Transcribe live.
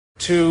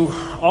To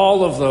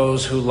all of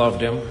those who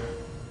loved him,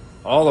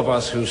 all of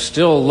us who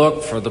still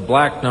look for the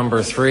black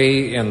number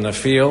 3 in the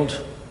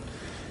field,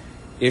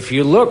 if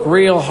you look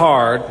real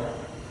hard,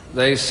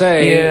 they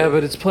say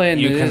but it's playing.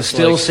 you can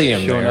still see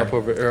him showing there. up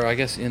over, or I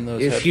guess in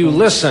those. If you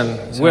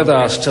listen with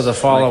us to the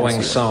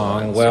following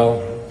song,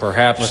 well,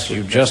 perhaps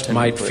you just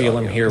might feel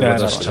him here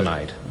with us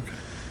tonight.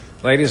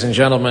 Ladies and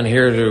gentlemen,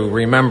 here to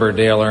remember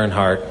Dale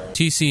Earnhardt.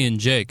 TC and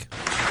Jake.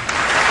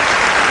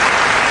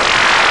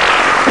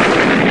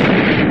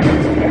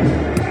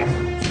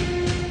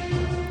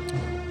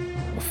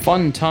 A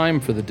fun time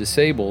for the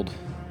disabled.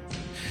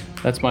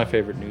 That's my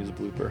favorite news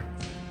blooper.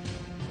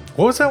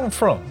 What was that one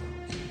from?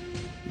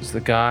 It's the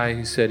guy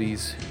who said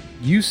he's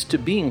used to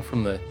being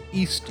from the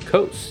East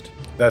Coast,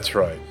 That's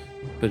right.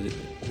 but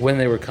when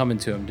they were coming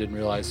to him, didn't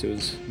realize it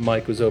was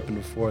Mike was open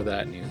before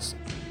that, and he was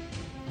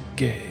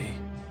gay,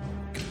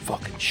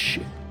 fucking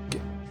shit,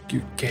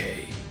 you're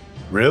gay.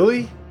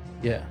 Really?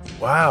 Yeah,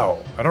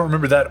 Wow. I don't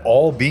remember that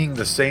all being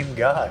the same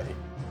guy.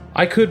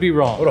 I could be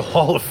wrong. What a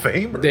Hall of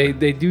Famer.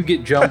 They do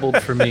get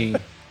jumbled for me,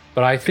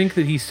 but I think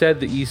that he said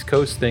the East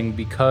Coast thing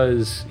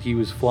because he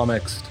was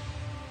flummoxed,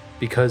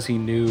 because he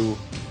knew,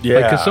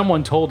 Yeah. because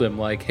someone told him,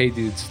 like, hey,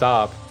 dude,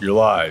 stop. You're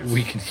live.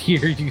 We can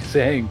hear you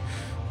saying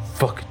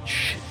fucking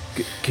shit,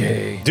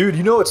 gay. Dude,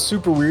 you know what's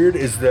super weird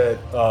is that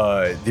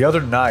the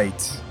other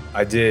night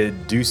I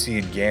did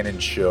Ducey and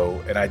Gannon's show,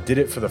 and I did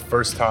it for the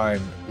first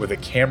time with a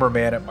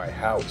cameraman at my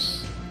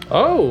house.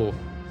 Oh,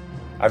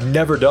 I've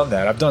never done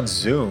that. I've done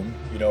Zoom,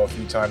 a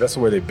few times. That's the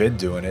way they've been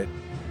doing it.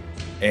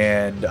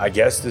 And I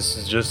guess this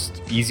is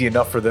just easy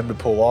enough for them to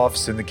pull off,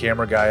 send the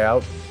camera guy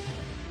out.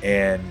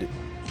 And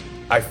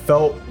I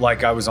felt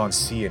like I was on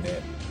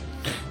CNN.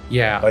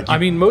 yeah. Like I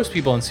mean, most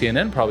people on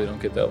CNN probably don't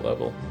get that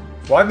level.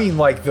 Well, I mean,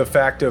 like the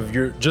fact of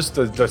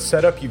the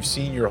setup you've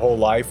seen your whole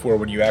life, where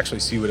when you actually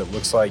see what it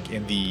looks like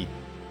in the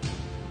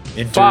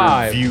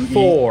interview, 5,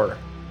 4.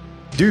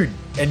 dude,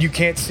 and you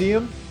can't see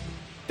him.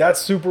 That's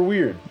super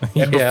weird.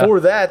 And Yeah. before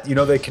that,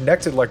 they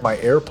connected like my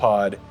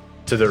AirPod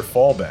to their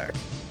fallback.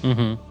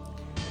 Mm-hmm.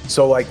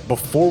 So like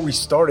before we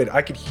started,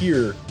 I could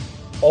hear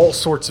all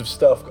sorts of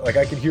stuff. Like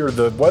I could hear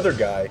the weather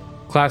guy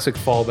Classic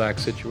fallback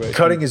situation.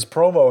 cutting his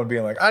promo and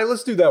being like, all right,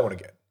 let's do that one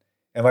again.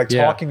 And like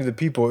Yeah. talking to the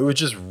people. It was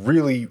just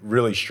really,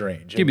 really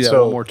strange. Give And me that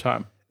so one more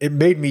time. it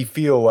made me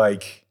feel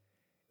like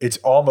it's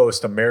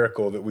almost a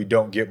miracle that we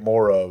don't get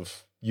more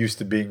of used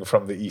to being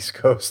from the East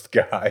Coast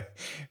guy,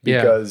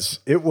 Yeah. because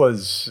it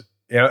was,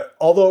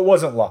 although it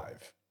wasn't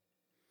live.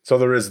 So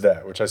there is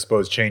that, which I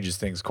suppose changes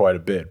things quite a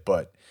bit.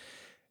 But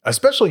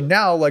especially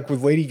now, like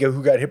with Lady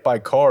who got hit by a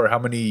car, how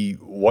many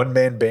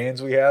one-man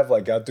bands we have,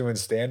 like out doing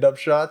stand-up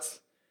shots.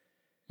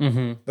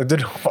 Mm-hmm.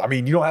 Like,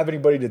 you don't have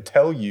anybody to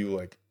tell you,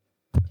 like,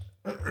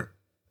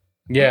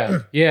 Yeah.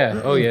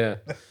 Yeah. Oh, yeah.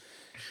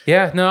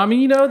 Yeah. No, I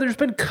mean, there's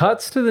been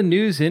cuts to the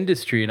news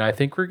industry, and I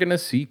think we're going to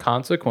see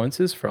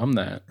consequences from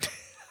that.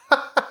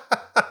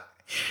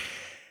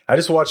 I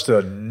just watched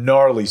a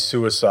gnarly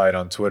suicide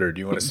on Twitter. Do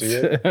you want to see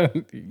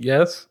it?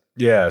 Yes.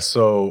 Yeah,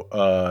 so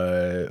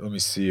let me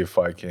see if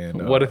I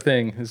can. What a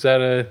thing. Is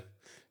that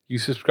you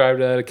subscribe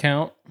to that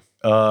account?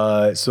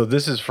 So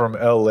this is from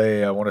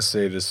LA. I want to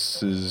say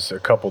this is a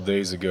couple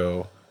days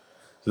ago.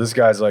 So this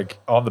guy's like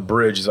on the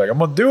bridge. He's like, I'm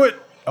going to do it.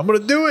 I'm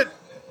going to do it.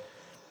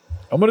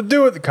 I'm going to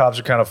do it. The cops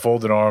are kind of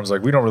folded arms.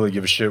 Like, we don't really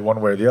give a shit one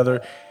way or the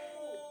other.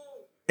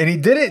 And he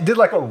did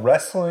like a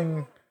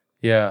wrestling,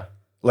 Yeah.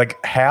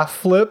 like half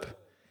flip.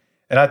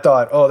 And I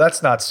thought, oh,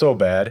 that's not so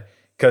bad,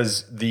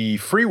 because the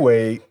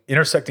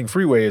intersecting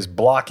freeway is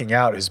blocking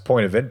out his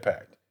point of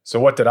impact. So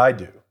what did I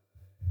do?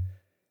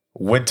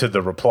 Went to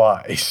the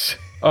replies.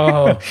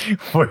 Oh.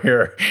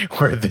 where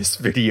this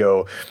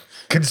video,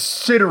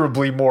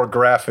 considerably more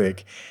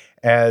graphic,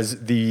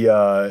 as the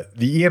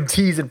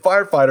EMTs and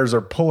firefighters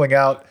are pulling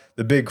out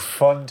the big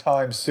fun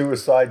time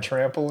suicide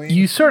trampoline.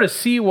 You sort of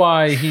see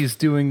why he's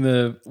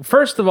doing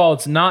first of all,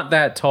 it's not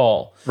that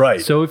tall.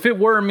 Right. So if it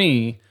were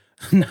me,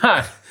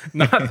 not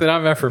that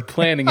I'm ever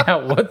planning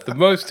out what the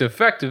most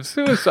effective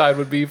suicide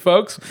would be,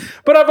 folks,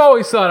 but I've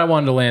always thought I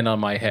wanted to land on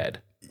my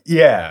head.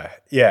 Yeah.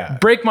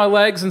 Break my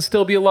legs and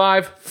still be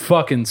alive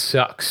fucking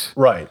sucks.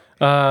 Right.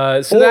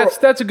 So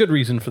that's a good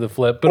reason for the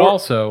flip, but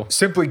also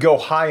simply go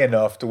high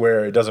enough to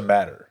where it doesn't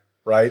matter,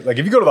 right? Like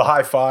if you go to the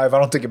high five, I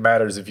don't think it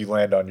matters if you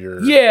land on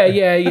your...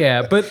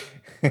 Yeah. But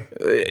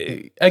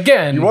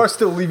again, you are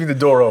still leaving the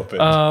door open.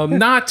 we're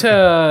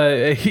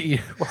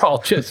all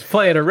just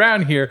playing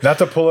around here. Not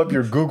to pull up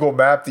your Google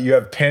map that you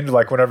have pinned,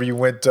 like whenever you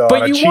went on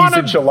a you cheese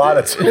wanna-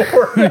 enchilada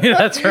tour. Yeah,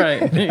 that's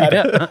right.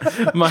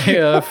 Yeah.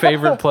 My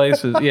favorite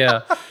places.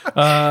 Yeah.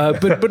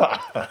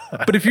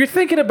 But if you're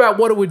thinking about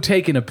what it would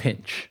take in a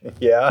pinch,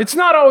 Yeah. it's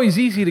not always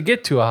easy to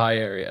get to a high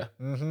area.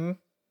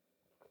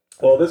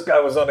 Well, this guy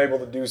was unable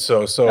to do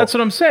so. So That's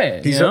what I'm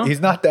saying. he's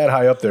not that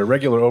high up there.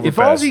 Regular overpass. If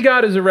all you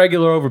got is a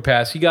regular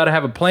overpass, you got to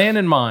have a plan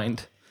in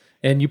mind.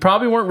 And you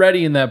probably weren't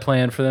ready in that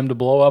plan for them to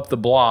blow up the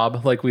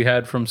blob like we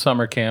had from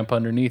summer camp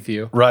underneath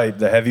you. Right,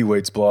 the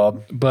heavyweights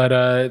blob. But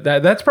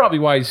that's probably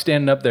why he's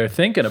standing up there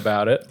thinking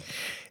about it.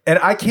 And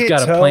I can't Got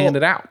to tell. plan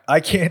it out. I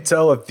can't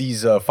tell if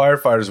these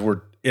firefighters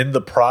were in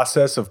the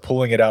process of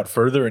pulling it out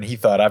further and he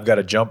thought, I've got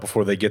to jump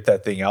before they get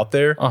that thing out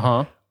there.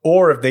 Uh-huh.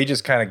 Or if they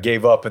just kind of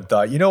gave up and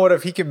thought, you know what,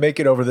 if he can make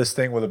it over this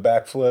thing with a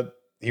backflip,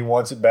 he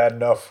wants it bad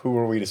enough. Who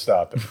are we to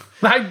stop him?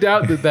 I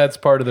doubt that that's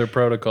part of their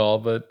protocol,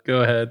 but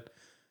go ahead.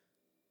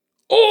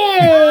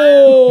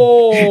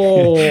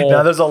 Oh!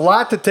 Now, there's a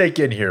lot to take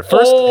in here.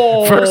 First,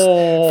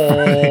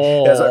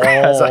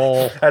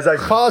 as I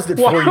paused it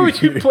for you. Why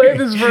would you play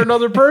this for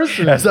another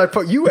person?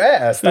 You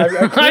asked.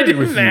 I I cleared it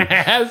with didn't you.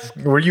 ask.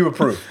 Were you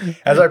approved?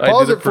 As I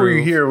pause did it for you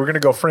approve. here, we're going to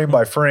go frame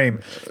by frame.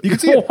 You can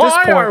see at this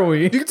Why point. are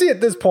we? You can see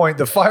at this point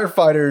the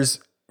firefighters,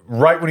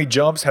 right when he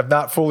jumps, have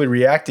not fully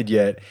reacted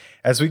yet.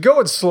 As we go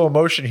in slow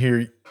motion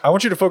here, I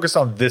want you to focus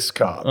on this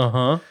cop.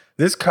 Uh-huh.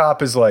 This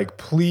cop is like,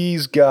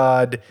 please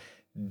God,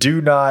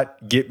 do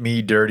not get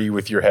me dirty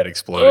with your head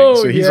exploding. Oh,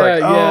 so he's yeah, like,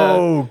 yeah.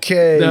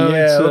 okay, No,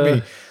 yeah, it's,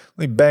 let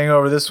me bang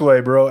over this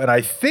way, bro. And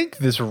I think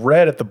this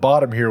red at the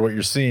bottom here, what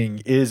you're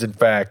seeing is in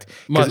fact,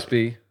 Must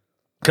be.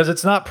 because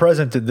it's not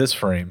present in this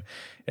frame.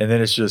 And then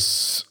it's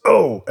just,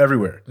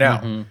 everywhere.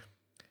 Now,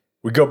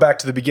 we go back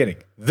to the beginning.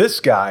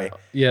 This guy,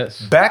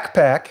 Yes.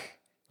 backpack,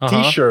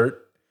 Uh-huh. t-shirt,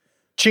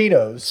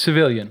 chinos,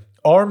 Civilian.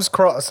 arms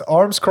cross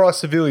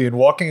civilian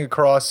walking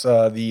across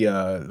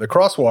the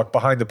crosswalk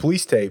behind the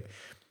police tape.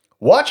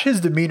 Watch his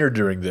demeanor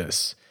during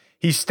this.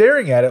 He's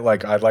staring at it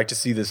like, I'd like to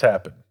see this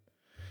happen.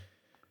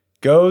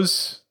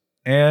 Goes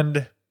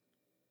and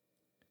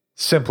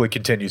simply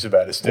continues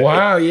about his day.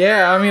 Wow,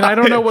 yeah. I mean, I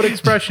don't know what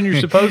expression you're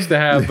supposed to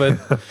have, but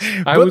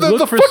I would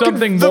look for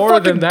something more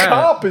than The that.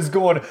 cop is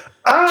going,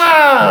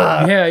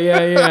 ah!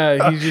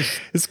 Yeah. He just,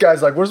 This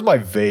guy's like, where's my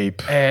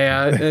vape?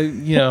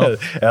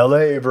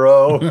 LA,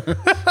 bro.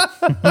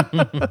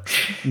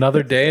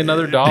 another day,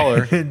 another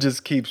dollar. It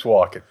just keeps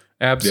walking.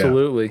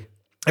 Absolutely.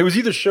 It was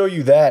either show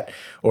you that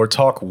or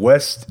talk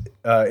West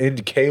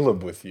into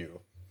Caleb with you.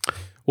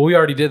 Well, we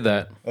already did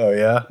that. Oh,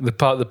 yeah? The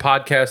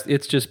podcast,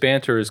 It's Just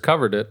Banter, has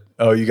covered it.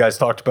 Oh, you guys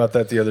talked about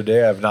that the other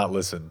day? I have not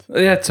listened.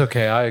 That's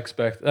okay. I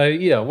expect.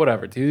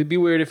 Whatever, dude. It'd be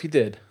weird if you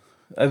did.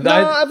 No,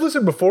 I've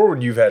listened before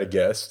when you've had a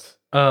guest.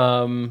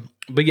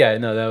 But yeah,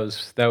 no,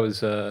 that was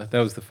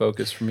the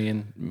focus for me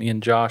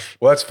and Josh.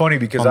 Well, that's funny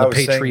because On I the was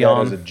saying that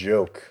Patreon. as a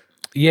joke.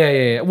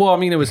 Yeah. Well, I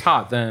mean, it was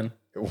hot then.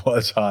 It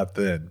was hot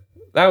then.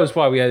 That was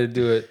why we had to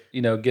do it.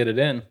 Get it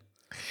in,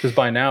 because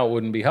by now it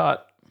wouldn't be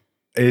hot.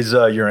 Is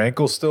your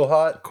ankle still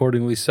hot?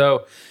 Accordingly,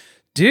 so,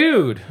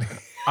 dude.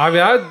 I mean,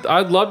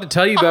 I'd love to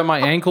tell you about my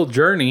ankle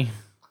journey.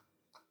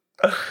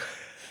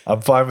 I'm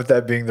fine with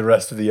that being the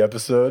rest of the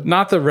episode.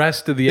 Not the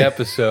rest of the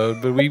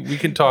episode, but we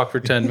can talk for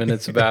 10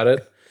 minutes about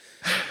it.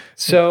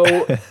 So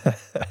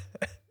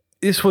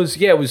it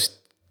was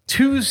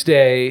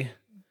Tuesday.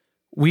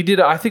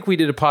 I think we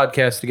did a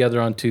podcast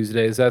together on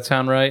Tuesday. Does that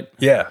sound right?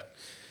 Yeah.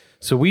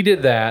 So we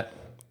did that.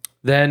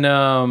 Then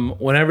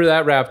whenever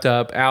that wrapped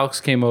up, Alex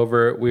came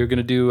over. We were going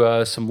to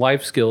do some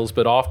life skills,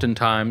 but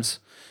oftentimes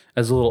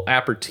as a little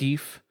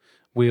aperitif,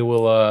 we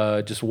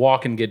will just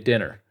walk and get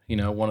dinner,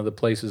 one of the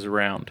places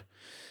around.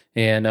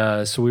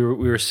 And so we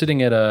were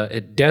sitting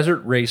at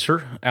Desert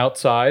Racer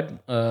outside.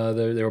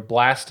 They were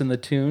blasting the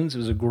tunes. It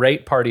was a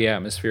great party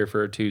atmosphere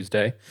for a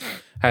Tuesday.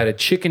 I had a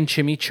chicken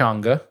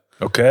chimichanga,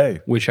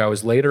 Okay. which I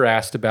was later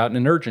asked about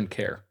in urgent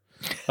care.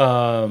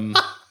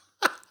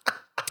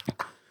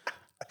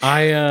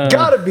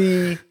 Gotta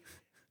be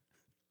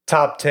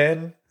top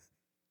 10.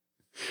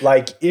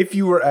 Like, if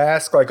you were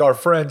asked, like our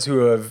friends who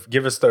have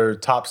give us their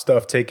top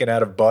stuff taken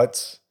out of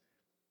butts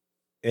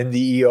in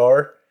the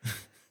ER,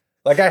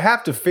 like I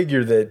have to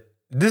figure that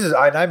this is,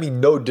 I mean,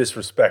 no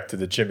disrespect to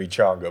the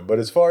chimichanga, but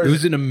as far It as,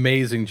 was an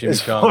amazing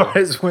as far chimichanga.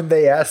 as when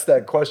they ask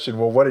that question,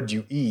 well, what did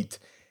you eat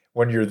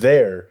when you're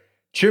there?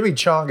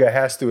 Chimichanga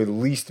has to at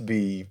least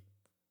be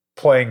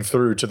playing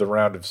through to the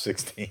round of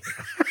 16.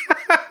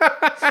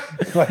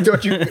 Like,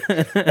 don't you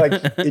like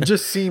it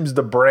just seems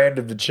the brand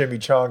of the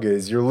chimichanga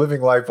is you're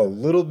living life a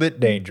little bit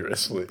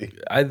dangerously.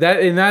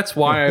 That's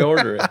why I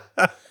order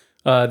it.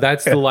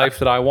 That's the life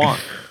that I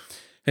want.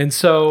 And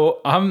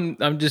so I'm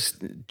just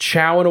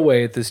chowing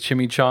away at this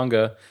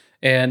chimichanga,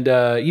 and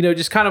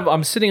just kind of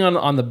I'm sitting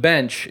on the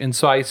bench, and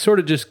so I sort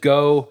of just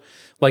go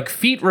like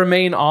feet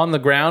remain on the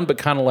ground, but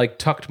kind of like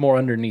tucked more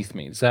underneath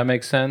me. Does that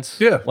make sense?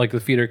 Yeah. Like the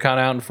feet are kind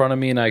of out in front of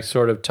me, and I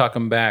sort of tuck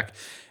them back.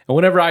 And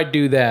whenever I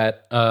do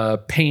that,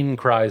 pain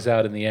cries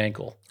out in the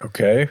ankle.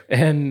 Okay.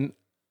 And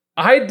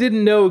I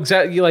didn't know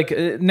exactly, like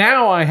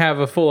now I have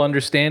a fuller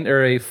understanding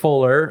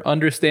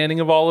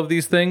of all of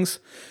these things.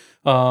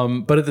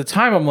 But at the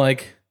time I'm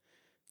like,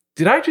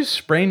 did I just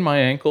sprain my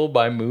ankle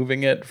by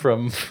moving it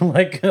from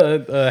like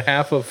a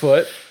half a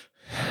foot?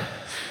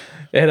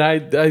 And I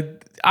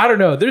don't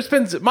know.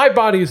 My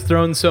body has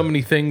thrown so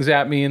many things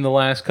at me in the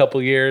last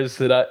couple years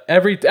that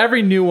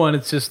every new one,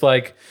 it's just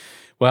like,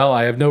 well,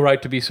 I have no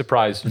right to be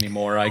surprised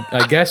anymore.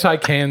 I guess I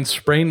can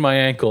sprain my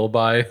ankle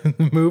by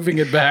moving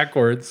it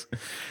backwards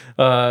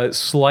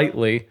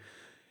slightly.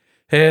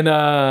 And,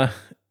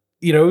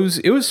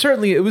 it was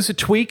certainly a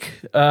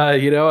tweak.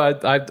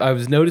 I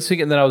was noticing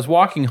it, and then I was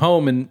walking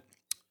home, and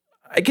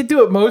I could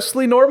do it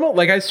mostly normal.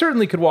 Like I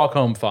certainly could walk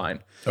home fine,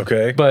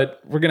 Okay.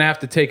 but we're gonna have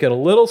to take it a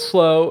little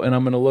slow, and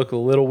I'm gonna look a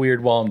little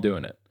weird while I'm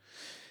doing it.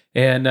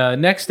 And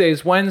next day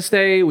is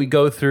Wednesday. We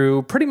go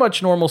through pretty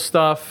much normal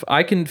stuff.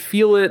 I can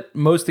feel it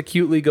most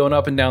acutely going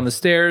up and down the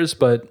stairs,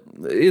 but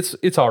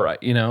it's all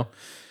right, you know.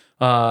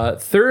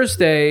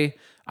 Thursday,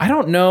 I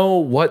don't know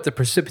what the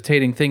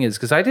precipitating thing is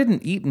because I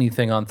didn't eat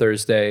anything on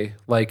Thursday,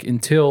 like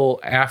until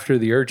after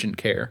the urgent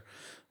care.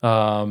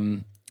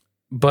 So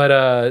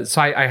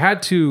I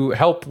had to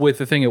help with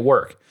the thing at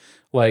work.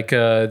 Like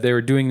they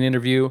were doing the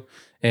interview,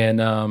 and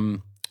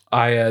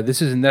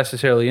this isn't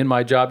necessarily in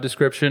my job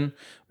description,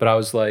 but I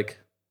was like,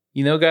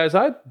 you know, guys,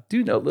 I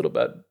do know a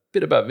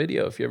bit about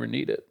video if you ever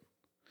need it.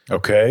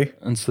 Okay.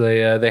 And so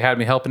they had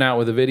me helping out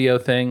with a video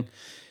thing,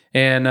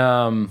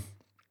 and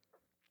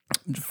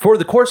for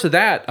the course of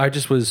that, I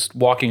just was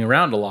walking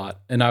around a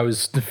lot, and I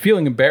was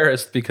feeling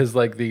embarrassed because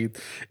like the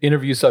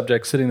interview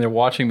subject sitting there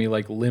watching me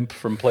like limp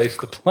from place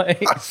to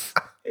place.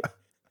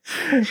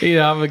 You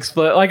know,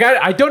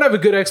 I don't have a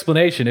good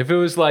explanation. If it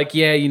was like,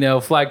 yeah, you know,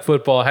 flag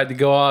football had to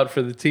go out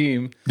for the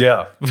team,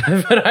 Yeah.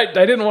 but I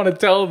didn't want to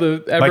tell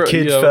My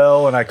kid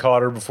fell and I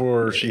caught her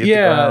before she hit the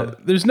ground.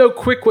 There's no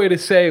quick way to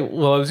say,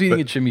 well, I was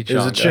eating a chimichanga. It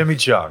was a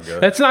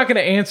chimichanga. That's not going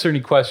to answer any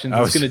questions.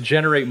 It's going to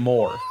generate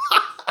more.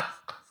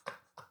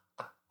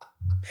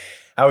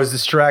 I was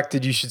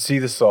distracted. You should see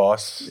the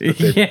sauce.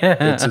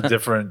 It's a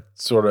different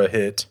sort of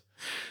hit.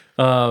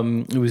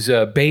 It was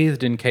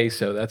bathed in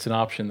queso. That's an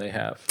option they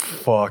have.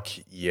 Fuck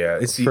yeah.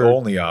 It's the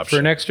only option. For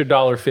an extra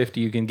 $1.50,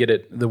 you can get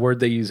it. The word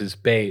they use is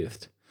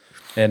bathed.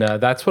 And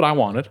that's what I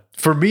wanted.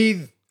 For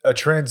me, a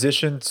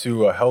transition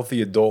to a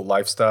healthy adult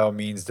lifestyle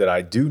means that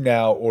I do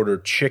now order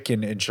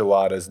chicken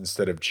enchiladas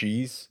instead of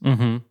cheese,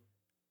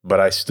 but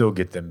I still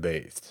get them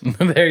bathed.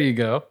 There you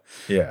go.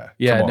 Yeah.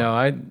 Yeah,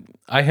 no,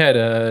 I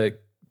had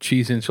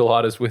cheese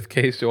enchiladas with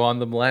queso on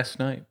them last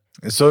night.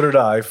 And so did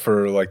I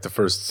for like the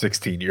first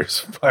 16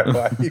 years of my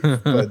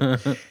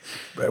life.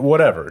 But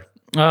whatever.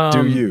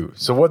 Do you.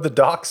 So what'd the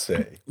doc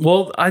say?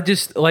 Well, I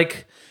just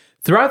like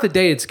throughout the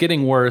day it's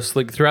getting worse.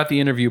 Like throughout the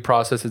interview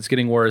process, it's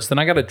getting worse. Then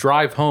I got to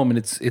drive home and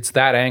it's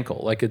that ankle.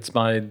 Like it's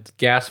my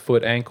gas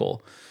foot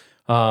ankle.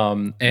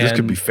 And This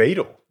could be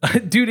fatal.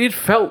 dude, it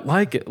felt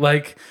like it.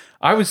 Like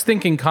I was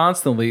thinking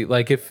constantly,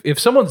 like if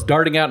someone's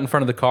darting out in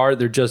front of the car,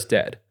 they're just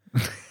dead.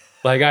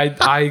 Like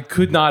I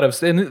could not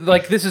have, and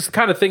like this is the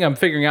kind of thing I'm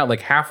figuring out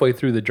like halfway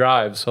through the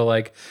drive. So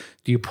like,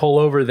 do you pull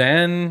over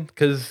then?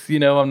 Because you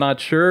know I'm not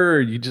sure. Or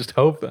you just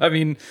hope. I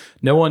mean,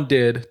 no one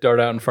did dart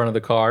out in front of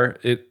the car.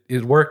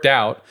 It worked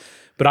out.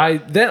 But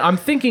I'm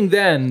thinking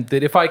then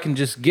that if I can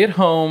just get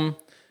home,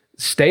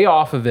 stay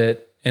off of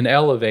it, and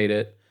elevate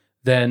it,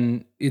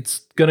 then it's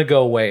gonna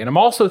go away. And I'm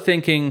also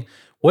thinking,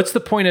 what's the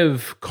point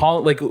of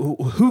calling? Like,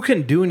 who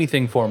can do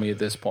anything for me at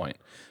this point?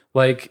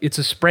 Like, it's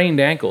a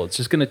sprained ankle. It's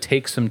just going to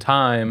take some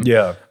time.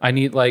 Yeah. I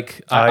need,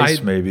 like... Ice,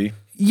 maybe.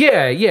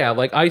 Yeah,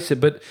 like ice it.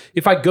 But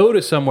if I go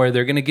to somewhere,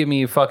 they're going to give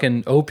me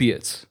fucking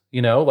opiates,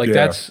 you know? Like,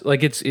 that's...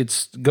 Like,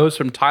 it's goes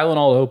from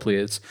Tylenol to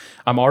opiates.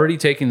 I'm already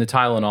taking the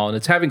Tylenol, and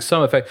it's having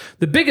some effect.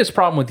 The biggest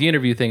problem with the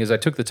interview thing is I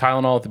took the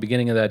Tylenol at the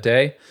beginning of that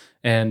day,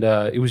 and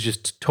it was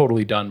just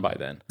totally done by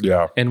then.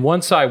 Yeah. And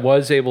once I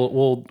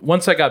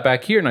got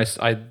back here, and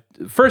I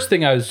first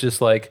thing I was just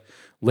like...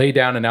 lay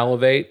down and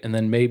elevate, and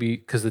then maybe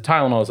because the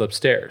Tylenol is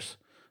upstairs.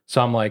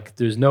 So I'm like,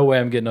 there's no way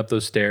I'm getting up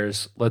those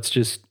stairs. Let's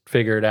just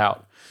figure it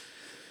out.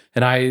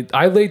 And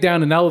I lay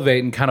down and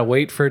elevate and kind of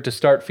wait for it to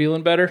start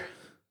feeling better.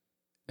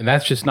 And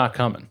that's just not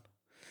coming.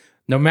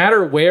 No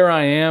matter where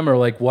I am or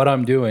like what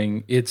I'm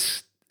doing,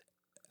 it's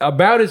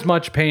about as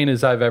much pain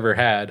as I've ever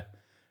had,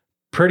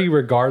 pretty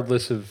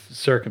regardless of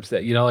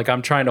circumstance. You know, like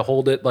I'm trying to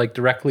hold it like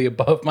directly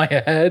above my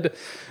head,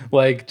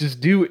 like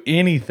just do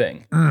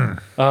anything.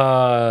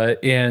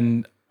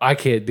 And I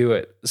can't do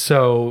it.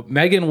 So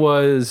Megan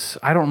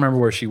I don't remember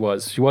where she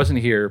was. She wasn't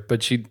here,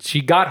 but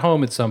she got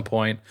home at some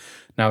point,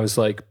 and I was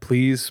like,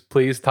 please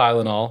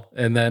Tylenol.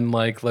 And then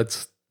like,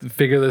 let's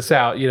figure this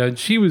out. You know, and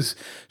she was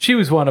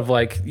one of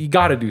like, you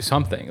got to do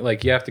something.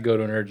 Like you have to go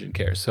to an urgent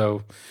care.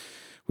 So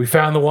we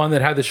found the one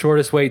that had the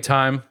shortest wait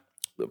time.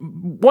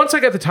 Once I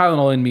got the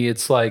Tylenol in me,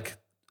 it's like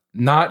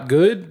not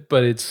good,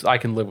 but I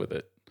can live with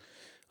it.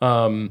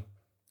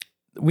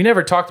 We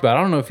never talked about,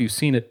 I don't know if you've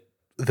seen it,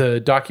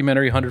 the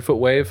documentary 100-Foot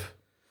Wave.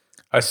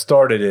 I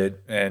started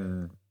it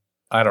and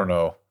I don't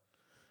know.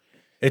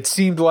 It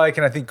seemed like,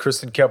 and I think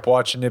Kristen kept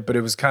watching it, but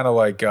it was kind of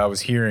like I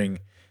was hearing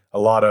a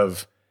lot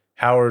of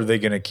how are they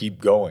going to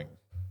keep going?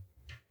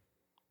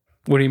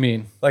 What do you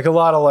mean? Like a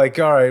lot of like,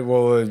 all right,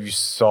 well, you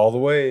saw the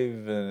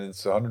wave and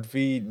it's 100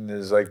 feet and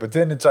it's like, but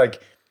then it's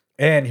like,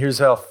 and here's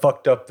how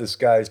fucked up this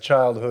guy's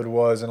childhood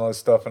was and all this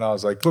stuff. And I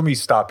was like, let me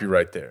stop you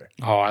right there.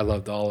 Oh, I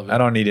loved all of it. I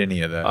don't need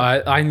any of that.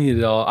 I need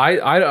it all.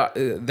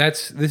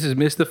 This is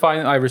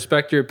mystifying. I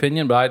respect your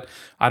opinion, but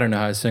I don't know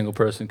how a single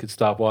person could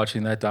stop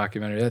watching that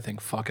documentary. That thing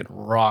fucking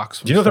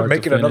rocks. You know they're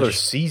making another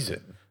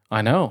season.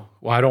 I know.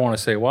 Well, I don't want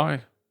to say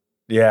why.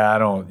 Yeah, I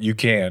don't. You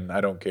can.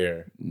 I don't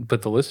care.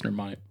 But the listener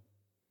might.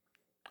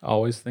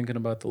 Always thinking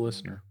about the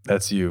listener.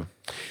 That's you.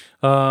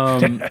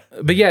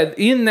 But yeah,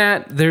 in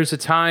that, there's a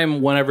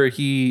time whenever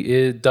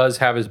he does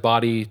have his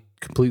body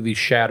completely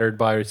shattered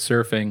by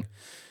surfing,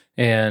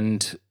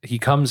 and he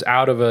comes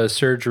out of a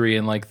surgery,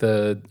 and like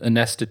the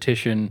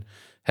anesthetician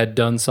had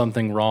done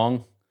something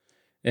wrong,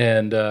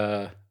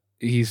 and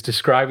he's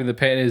describing the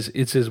pain.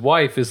 It's his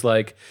wife is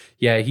like,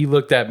 yeah, he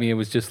looked at me and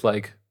was just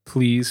like,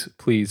 please,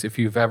 if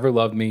you've ever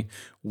loved me,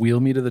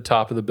 wheel me to the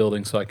top of the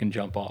building so I can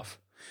jump off.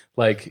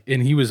 Like,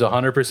 and he was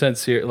 100%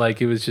 serious.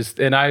 Like, it was just,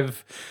 and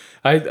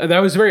that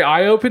was very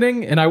eye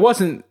opening, and I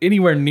wasn't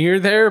anywhere near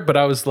there, but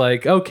I was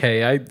like,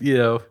 okay,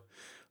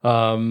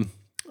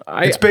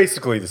 It's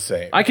basically the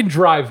same. I can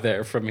drive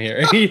there from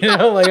here,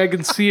 like I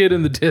can see it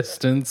in the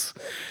distance.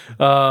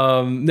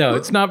 No,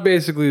 it's not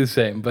basically the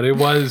same, but it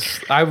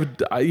was,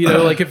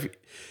 like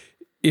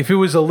if it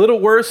was a little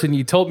worse and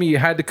you told me you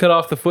had to cut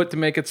off the foot to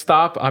make it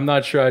stop, I'm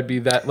not sure I'd be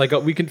that, like,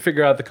 we can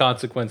figure out the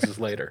consequences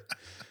later.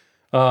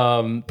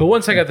 But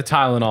once I got the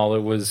Tylenol,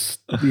 it was,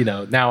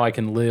 now I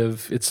can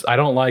live. I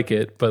don't like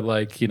it, but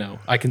like,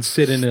 I can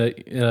sit in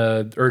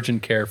a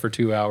urgent care for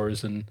 2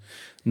 hours and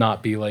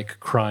not be like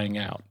crying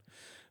out.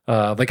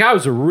 Like I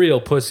was a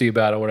real pussy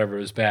about it whenever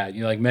it was bad.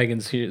 Like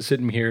Megan's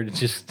sitting here to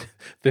just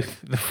the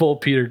full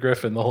Peter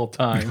Griffin the whole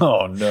time.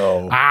 Oh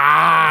no.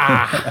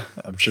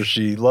 I'm sure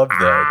she loved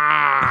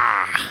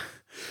that.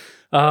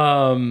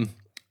 The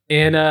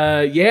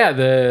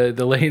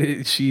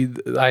lady,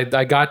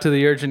 I got to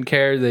the urgent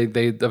care.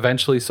 They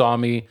eventually saw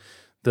me.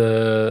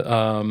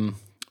 The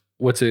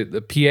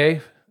the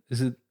PA?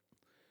 Is it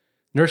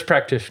nurse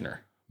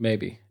practitioner?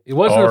 Maybe it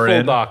wasn't a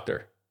full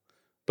doctor,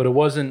 but it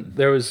wasn't.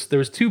 There was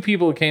two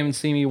people who came and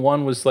see me.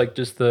 One was like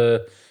just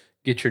the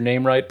get your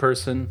name right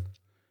person,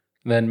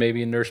 then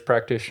maybe a nurse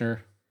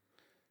practitioner.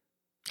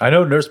 I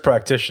know nurse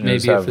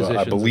practitioners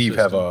maybe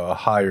have a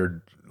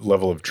higher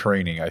level of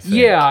training, I think.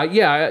 Yeah.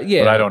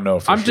 But I don't know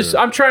for sure.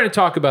 I'm trying to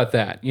talk about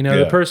that.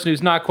 The person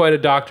who's not quite a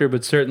doctor,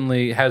 but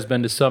certainly has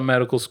been to some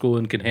medical school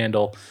and can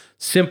handle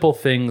simple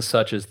things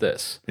such as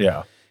this.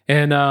 Yeah.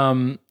 And,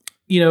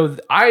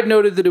 I had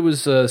noted that it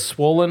was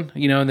swollen,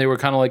 and they were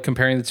kind of like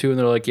comparing the two, and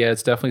they're like, yeah,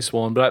 it's definitely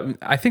swollen. But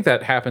I think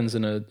that happens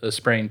in a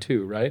sprain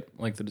too, right?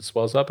 Like that it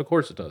swells up. Of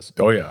course it does.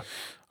 Oh, yeah.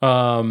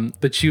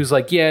 But she was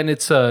like, yeah, and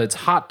it's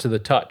hot to the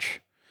touch.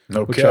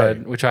 Okay.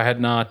 Which I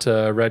had not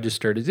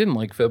registered. It didn't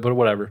like fit, but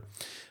whatever.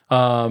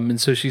 And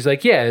so she's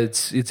like, yeah,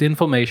 it's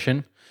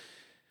inflammation.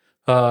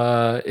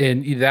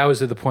 And that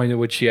was at the point at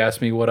which she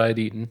asked me what I'd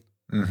eaten.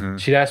 Mm-hmm.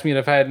 She'd asked me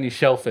if I had any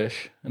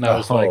shellfish. And I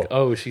was like,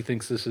 oh, she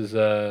thinks this is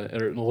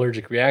an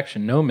allergic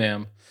reaction. No,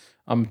 ma'am.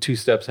 I'm 2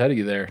 steps ahead of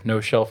you there.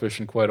 No shellfish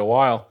in quite a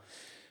while.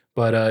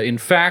 But in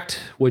fact,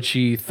 what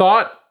she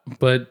thought,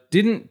 but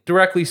didn't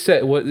directly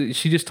say,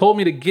 she just told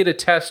me to get a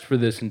test for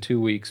this in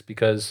 2 weeks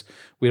because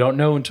we don't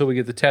know until we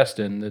get the test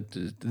in.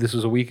 This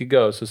was a week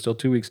ago, so still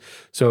 2 weeks.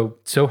 So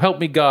help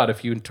me God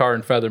if you tar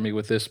and feather me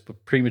with this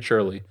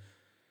prematurely.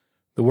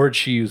 The word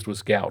she used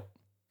was gout.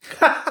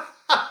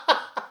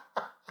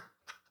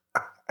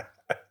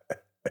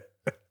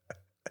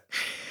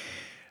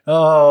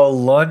 Oh,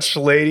 lunch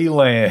lady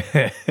land.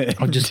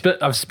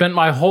 I've spent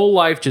my whole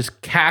life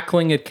just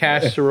cackling at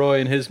Cash Saroy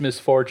and his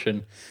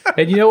misfortune.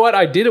 And you know what?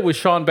 I did it with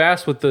Sean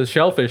Bass with the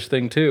shellfish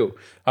thing too.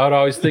 I would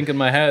always think in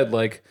my head,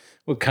 like,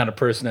 what kind of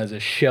person has a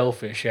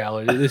shellfish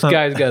allergy? This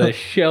guy's got a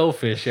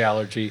shellfish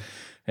allergy.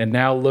 And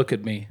now look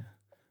at me.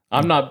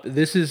 I'm not,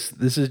 this is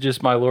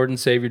just my Lord and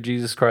Savior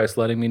Jesus Christ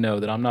letting me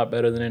know that I'm not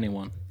better than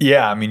anyone.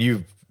 Yeah, I mean,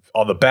 you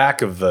on the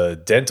back of the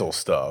dental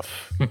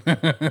stuff.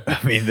 I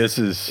mean, this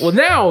is... Well,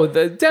 now,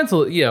 the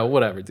dental,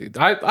 whatever, dude.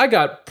 I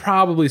got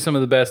probably some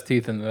of the best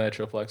teeth in the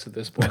Metroplex at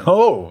this point.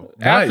 Oh,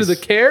 After nice. the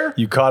care...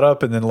 You caught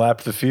up and then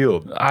lapped the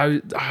field. I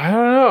don't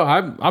know.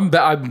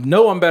 I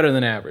know I'm better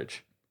than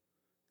average.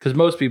 Because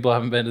most people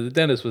haven't been to the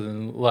dentist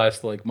within the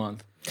last,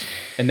 month.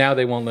 And now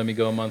they won't let me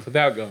go a month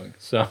without going,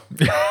 so...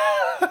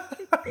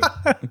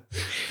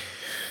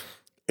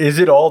 Is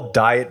it all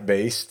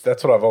diet-based?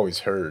 That's what I've always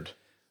heard.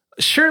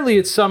 Surely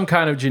it's some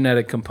kind of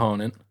genetic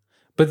component.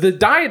 But the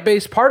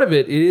diet-based part of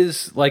it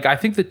is, I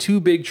think the two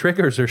big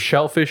triggers are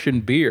shellfish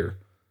and beer.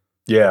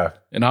 Yeah.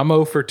 And I'm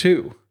 0 for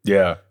 2.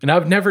 Yeah. And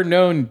I've never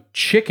known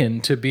chicken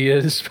to be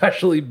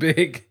especially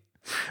big.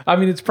 I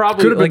mean, it's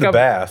probably... Could have been the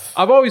bath.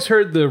 I've always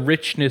heard the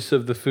richness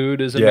of the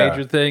food is a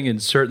major thing,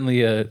 and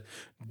certainly a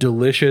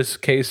delicious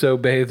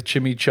queso-bathed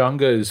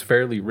chimichanga is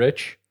fairly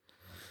rich.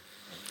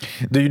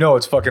 Do you know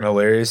what's fucking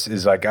hilarious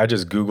is I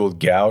just Googled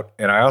gout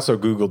and I also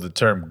Googled the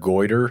term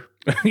goiter.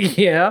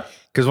 Yeah.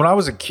 Because when I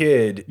was a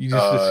kid, you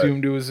just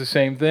assumed it was the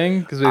same thing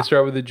because they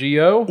start with a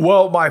G-O?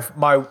 Well,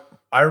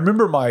 I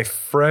remember my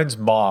friend's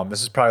mom.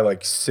 This is probably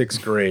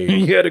 6th grade.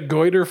 You had a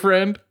goiter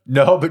friend?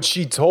 No, but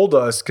she told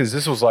us because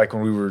this was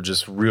when we were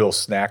just real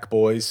snack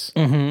boys.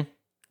 Mm-hmm. You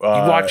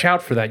watch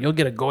out for that. You'll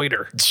get a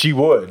goiter. She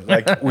would.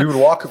 We would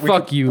walk.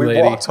 Lady.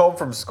 We walked home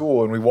from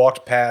school and we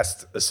walked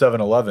past a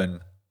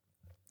 7-Eleven.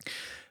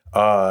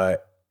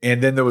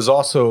 And then there was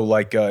also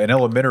in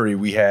elementary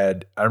we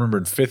had, I remember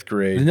in 5th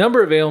grade. The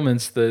number of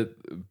ailments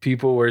that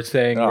people were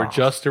saying were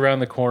just around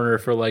the corner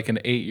for an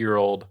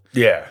 8-year-old.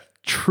 Yeah.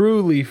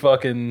 Truly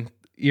fucking,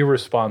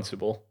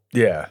 irresponsible.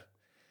 Yeah.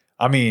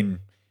 I mean,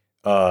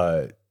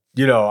 I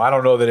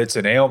don't know that it's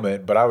an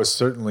ailment, but I was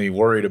certainly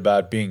worried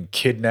about being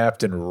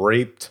kidnapped and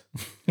raped.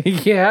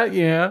 Yeah.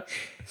 And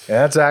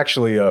that's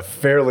actually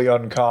fairly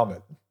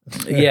uncommon.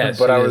 Yes,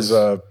 but it I was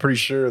is. pretty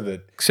sure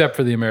that Except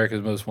for the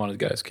America's Most Wanted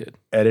Guy's kid.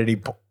 at any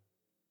point.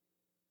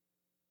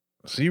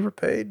 Was he ever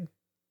paid?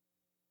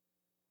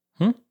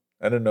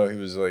 I didn't know he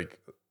was like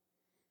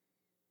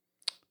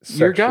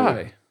Your sexually-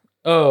 guy.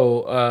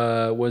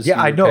 Oh, was Yeah,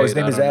 he I know his paid?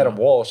 name I is don't Adam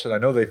know. Walsh, and I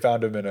know they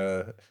found him in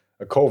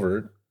a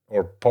covert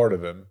or part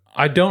of him.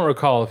 I don't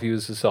recall if he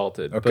was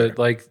assaulted, Okay. but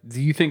like, do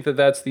you think that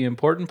that's the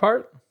important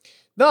part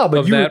No, but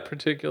of you that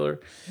particular?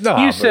 no,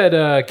 You but said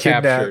kidnapped.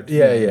 captured.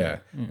 Yeah.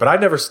 But I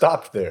never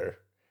stopped there.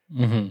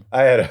 Mm-hmm.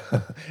 I had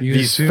You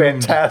these assumed.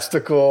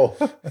 fantastical.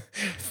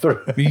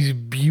 These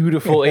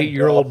beautiful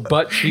 8-year-old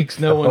butt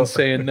cheeks. No one's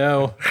saying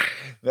no.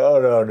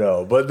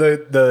 No. But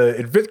the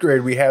in fifth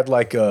grade we had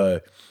like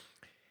a.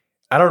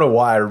 I don't know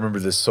why I remember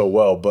this so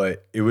well,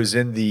 but it was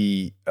in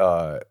the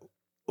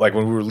like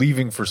when we were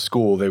leaving for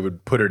school, they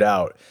would put it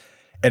out,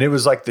 and it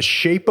was like the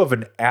shape of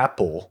an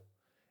apple,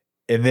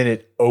 and then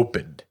it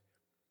opened,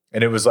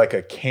 and it was like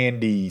a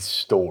candy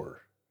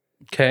store,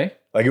 Okay.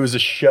 like it was a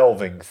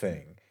shelving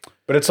thing.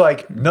 But it's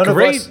like none of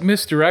Great us.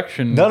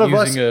 misdirection none of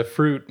using us- a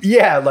fruit.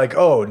 Yeah, like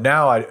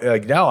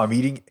now I'm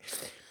eating.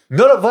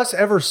 None of us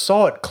ever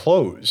saw it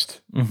closed.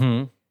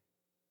 Mm-hmm.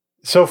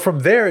 So from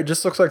there, it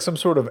just looks like some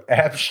sort of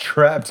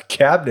abstract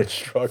cabinet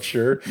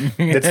structure.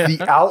 It's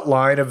the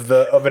outline of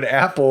an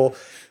apple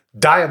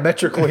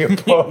diametrically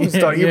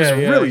opposed on. It was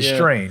really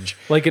strange.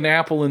 Like an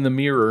apple in the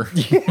mirror.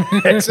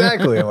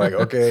 Exactly. I'm like,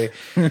 okay,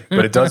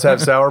 but it does have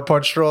Sour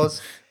Punch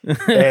straws,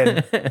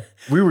 and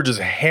we were just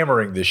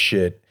hammering this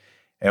shit.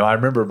 And I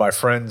remember my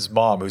friend's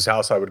mom, whose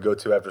house I would go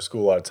to after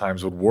school a lot of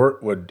times, would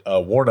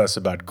warn us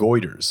about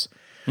goiters.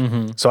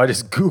 Mm-hmm. So I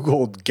just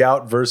Googled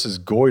gout versus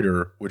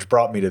goiter, which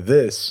brought me to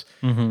this,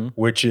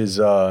 which is,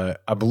 I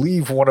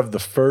believe, one of the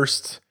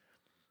first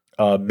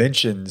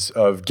mentions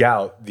of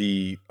gout,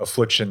 the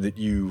affliction that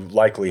you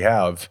likely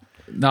have,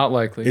 Not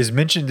likely. is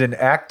mentioned in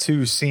Act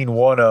 2, Scene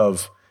 1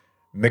 of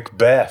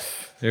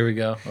Macbeth. There we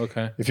go.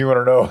 Okay. If you want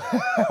to know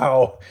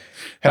how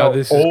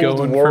this is old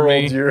going for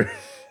world me.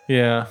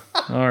 Yeah.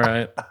 All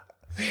right.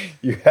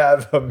 you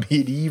have a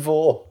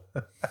medieval.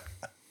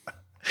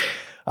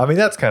 I mean,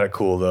 that's kind of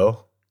cool,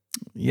 though.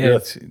 Yeah. Yeah.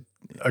 It's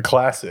A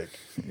classic.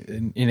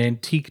 an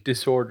antique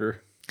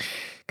disorder.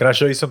 Can I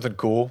show you something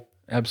cool?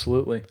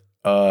 Absolutely.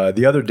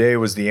 The other day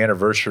was the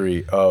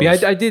anniversary of Yeah,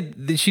 I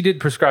did. She did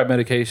prescribe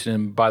medication,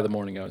 and by the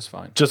morning I was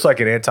fine. just like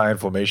an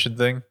anti-inflammation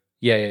thing.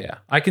 Yeah.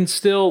 I can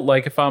still,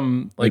 like, if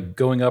I'm like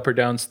going up or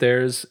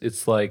downstairs,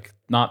 it's like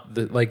not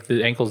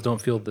the ankles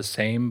don't feel the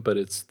same, but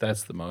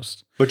that's the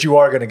most. But you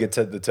are going to get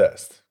to the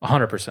test.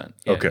 100%.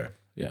 Okay.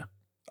 Yeah.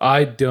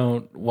 I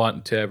don't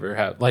want to ever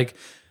have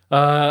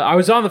I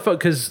was on the phone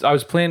because I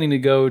was planning to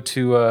go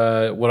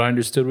to what I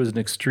understood was an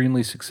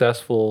extremely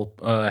successful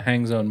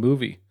Hang Zone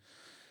movie.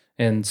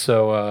 And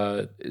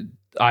so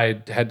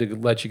I had to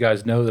let you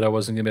guys know that I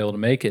wasn't going to be able to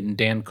make it. And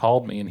Dan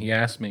called me and he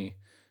asked me,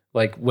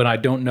 like, when I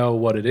don't know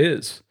what it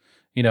is,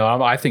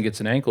 I think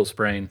it's an ankle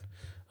sprain,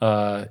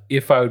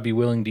 if I would be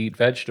willing to eat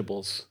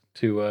vegetables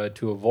to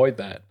avoid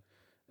that.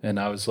 And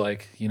I was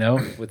like,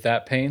 with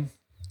that pain,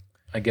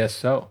 I guess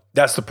so.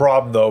 That's the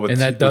problem, though, with,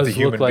 And that with the does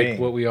human look like being.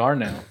 what we are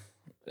now.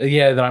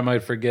 Yeah, that I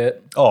might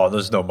forget. Oh,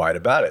 there's no might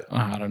about it.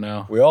 I don't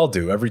know. We all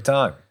do every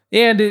time.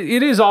 And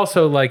it is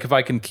also like if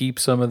I can keep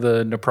some of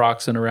the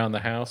naproxen around the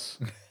house,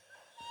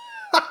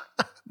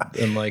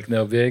 and like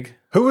no big.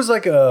 Who was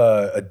like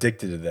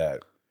addicted to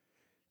that?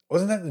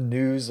 Wasn't that in the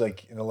news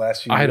like in the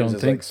last few years? I don't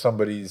as, think- like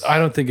somebody's. I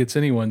don't think it's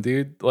anyone,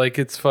 dude. Like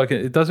it's fucking.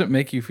 It doesn't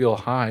make you feel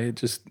high. It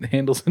just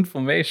handles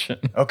inflammation.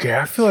 Okay,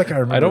 I feel like I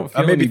remember. I don't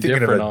feel I may be any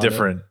thinking of different a on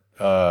different.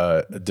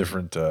 A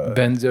different.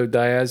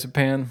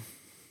 Benzodiazepam.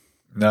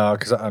 No,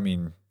 because I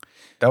mean,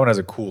 that one has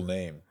a cool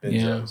name. Yeah.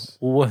 Benzos.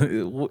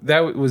 What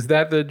that was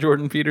that the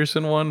Jordan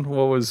Peterson one?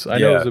 What was? I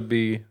know it was a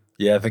B.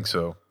 Yeah, I think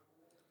so.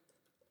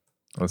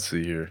 Let's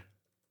see here.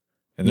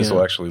 And this Yeah.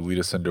 will actually lead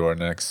us into our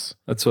next.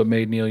 That's what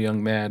made Neil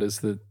Young mad. Is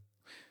that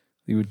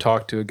you would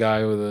talk to a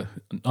guy with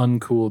an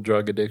uncool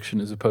drug addiction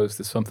as opposed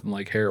to something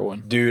like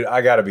heroin. Dude,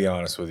 I got to be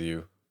honest with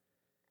you.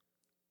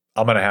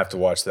 I'm going to have to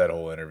watch that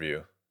whole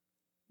interview.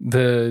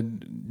 The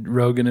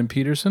Rogan and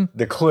Peterson.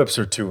 The clips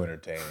are too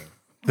entertaining.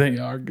 They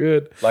are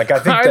good. Like, I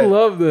think I that.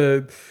 love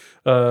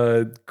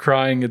the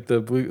crying at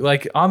the blue.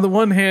 Like on the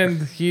one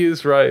hand, he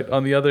is right.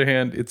 On the other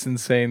hand, it's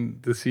insane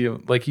to see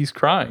him like he's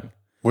crying.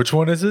 Which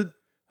one is it?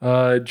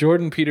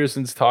 Jordan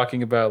Peterson's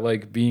talking about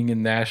like being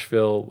in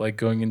Nashville, like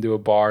going into a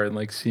bar and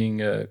like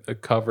seeing a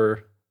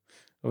cover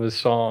of a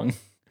song,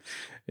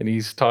 and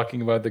he's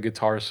talking about the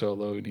guitar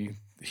solo, and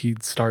he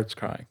starts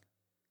crying.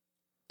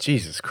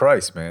 Jesus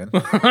Christ, man.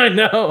 I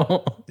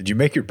know. Did you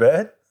make your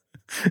bed?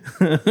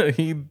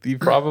 he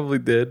probably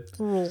did.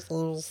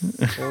 Emotional.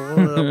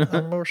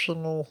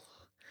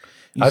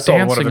 He's I saw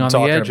one of dancing him on the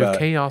talking edge of about-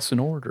 chaos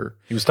and order.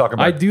 He was talking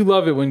about I do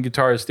love it when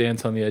guitarists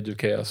dance on the edge of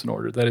chaos and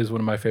order. That is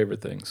one of my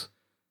favorite things.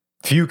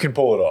 few can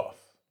pull it off.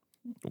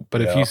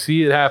 But if Yeah. you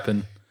see it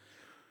happen,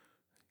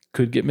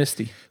 could get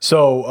misty.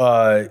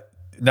 So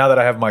now that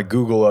I have my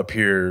Google up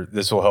here,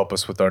 this will help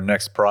us with our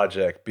next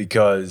project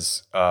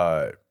because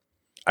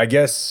I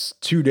guess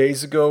 2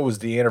 days ago was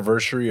the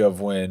anniversary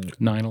of when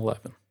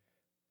 9/11.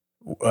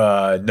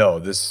 no,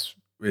 this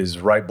is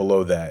right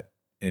below that,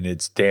 and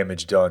it's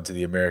damage done to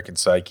the American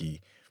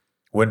psyche.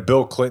 When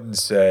Bill Clinton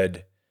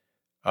said,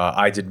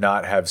 I did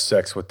not have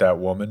sex with that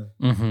woman.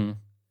 Mm-hmm.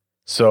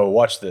 So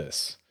watch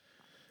this.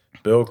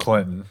 Bill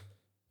Clinton,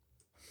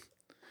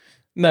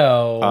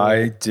 No,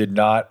 I did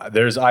not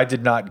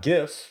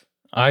GIF,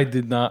 I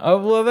did not. Oh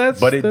well, that's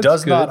but it that's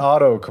does good. not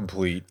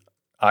autocomplete.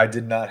 I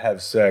did not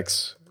have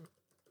sex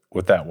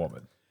with that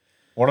woman.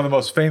 One of the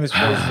most famous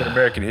phrases in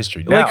American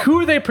history. Now, Like, who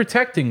are they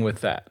protecting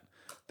with that?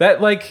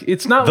 That like,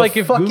 it's not the like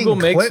if fucking Google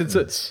makes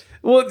Clintons.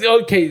 well,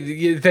 okay,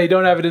 if they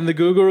don't have it in the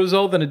Google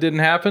result, then it didn't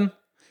happen.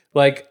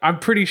 Like, I'm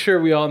pretty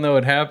sure we all know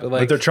it happened.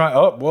 Like, But they're trying.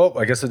 Oh, well,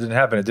 I guess it didn't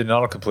happen. It didn't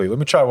autocomplete. Let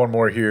me try one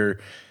more here.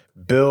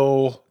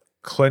 Bill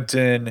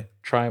Clinton.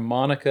 try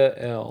Monica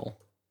L.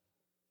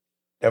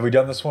 Have we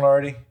done this one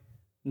already?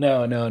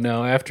 No.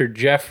 After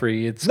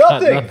Jeffrey, it's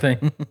Nothing. got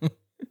nothing.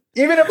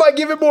 Even if I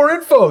give it more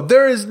info,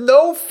 there is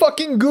no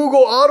fucking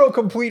Google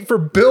autocomplete for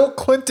Bill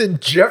Clinton,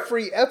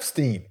 Jeffrey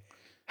Epstein.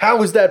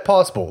 How is that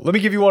possible? Let me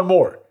give you one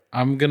more.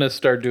 I'm gonna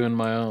start doing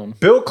my own.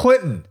 Bill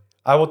Clinton.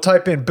 I will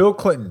type in Bill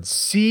Clinton.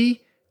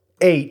 CHEAT.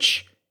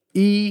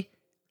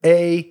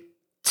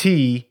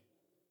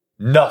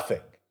 Nothing.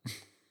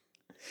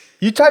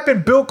 You type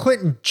in Bill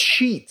Clinton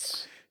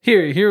cheats.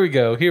 Here we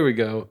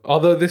go.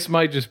 Although this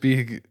might just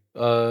be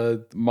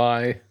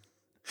my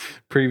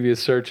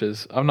previous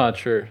searches. I'm not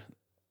sure.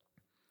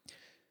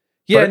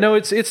 Yeah, But- no,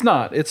 it's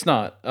not. It's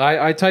not.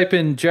 I type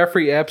in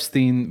Jeffrey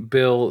Epstein,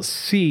 Bill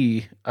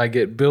C. I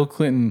get Bill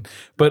Clinton,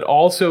 but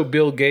also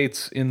Bill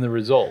Gates in the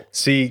result.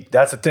 See,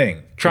 that's the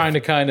thing. Trying to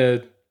kind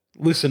of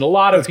listen. A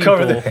lot of Let's people,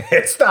 cover the.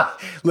 It's not.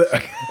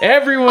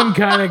 everyone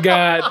kind of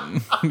got,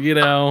 you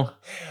know.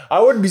 I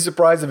wouldn't be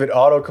surprised if it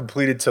auto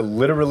completed to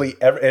literally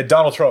and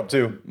Donald Trump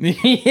too.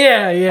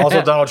 yeah.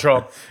 Also Donald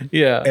Trump,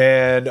 yeah.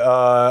 and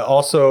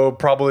also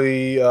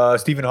probably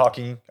Stephen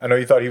Hawking. I know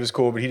you thought he was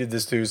cool, but he did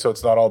this too, so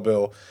it's not all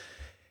Bill.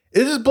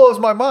 It just blows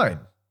my mind.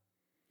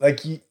 Like,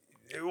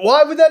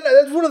 why would that?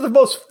 That's one of the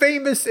most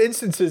famous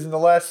instances in the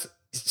last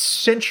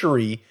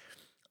century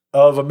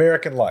of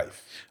American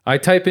life. I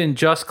type in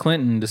just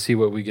Clinton to see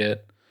what we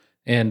get.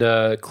 And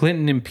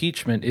Clinton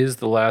impeachment is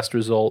the last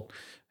result.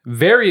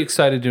 Very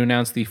excited to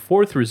announce the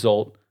fourth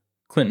result,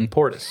 Clinton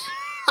Portis.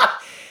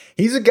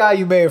 He's a guy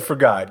you may have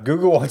forgot.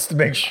 Google wants to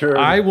make sure.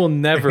 I will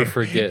never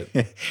forget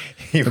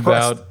he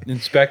about must-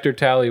 Inspector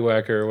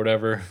Tallywacker or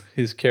whatever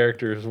his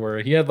characters were.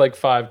 He had like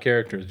 5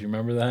 characters. Do you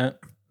remember that?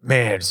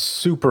 Man,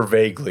 super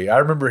vaguely. I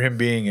remember him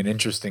being an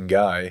interesting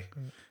guy.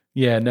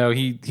 Yeah, no,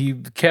 he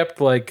kept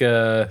like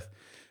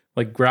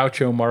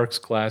Groucho Marx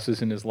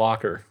classes in his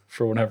locker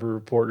for whenever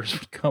reporters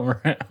would come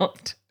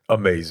around.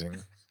 Amazing.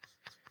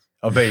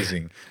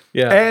 Amazing.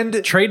 Yeah.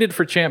 And Traded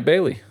for Champ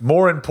Bailey.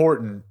 more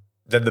important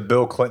than the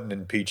Bill Clinton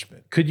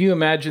impeachment. Could you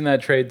imagine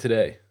that trade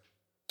today?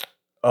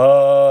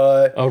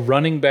 Uh, A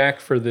running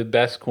back for the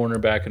best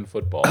cornerback in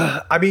football.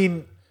 I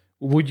mean,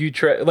 Would you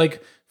trade,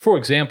 like, for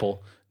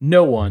example,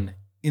 no one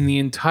in the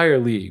entire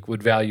league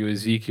would value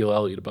Ezekiel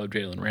Elliott above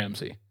Jalen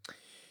Ramsey.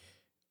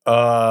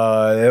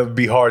 it would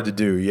be hard to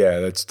do. Yeah,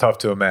 that's tough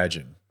to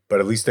imagine. But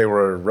at least they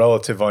were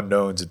relative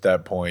unknowns at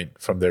that point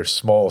from their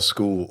small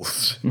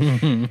schools.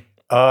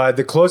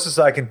 The closest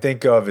I can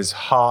think of is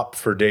Hop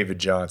for David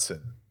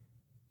Johnson.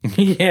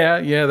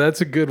 yeah,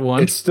 that's a good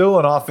one. It's still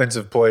an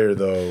offensive player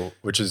though,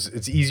 which is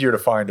it's easier to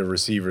find a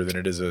receiver than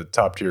it is a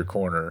top tier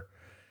corner.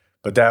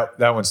 But that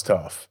one's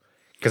tough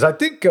because I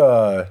think,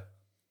 man,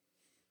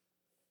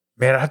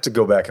 I have to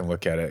go back and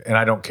look at it, and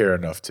I don't care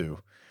enough to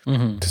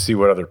see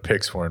what other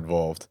picks were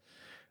involved.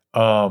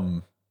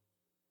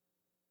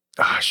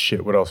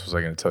 Shit. What else was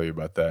I going to tell you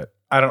about that?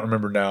 I don't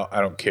remember now.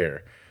 I don't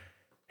care.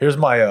 Here's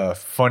my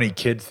funny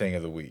kid thing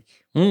of the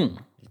week.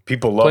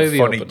 People love Play the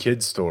funny open.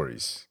 kid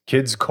stories.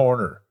 Kids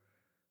Corner.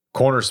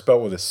 Corner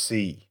spelled with a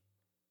C.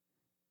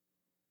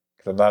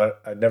 'Cause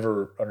I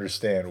never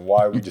understand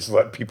why we just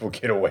let people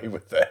get away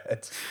with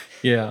that.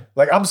 Yeah.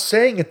 Like, I'm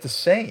saying it the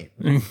same.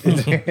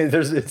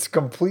 It's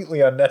completely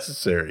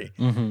unnecessary.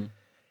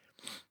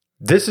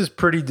 This is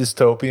pretty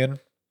dystopian,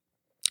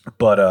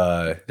 but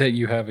That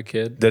you have a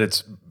kid. that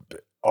it's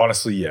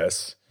honestly,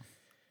 yes.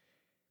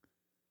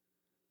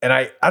 And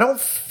I don't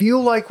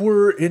feel like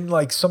we're in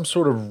like some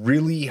sort of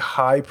really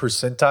high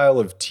percentile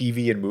of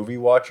TV and movie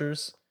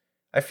watchers.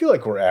 I feel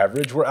like we're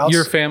average. We're outside.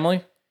 Your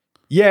family?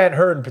 Yeah, and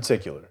her in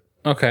particular.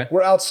 Okay.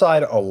 We're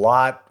outside a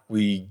lot.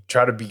 We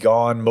try to be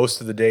gone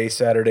most of the day,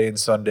 Saturday and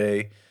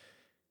Sunday.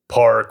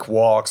 Park,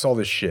 walks, all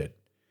this shit.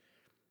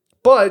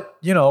 But,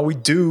 we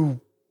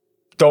do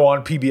throw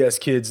on PBS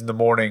Kids in the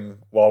morning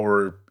while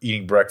we're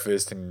eating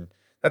breakfast, and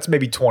that's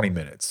maybe 20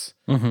 minutes.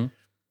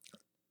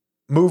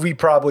 Movie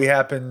probably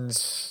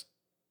happens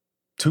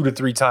 2 to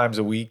 3 times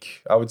a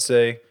week, I would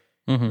say.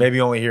 Maybe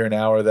only hear an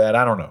hour of that.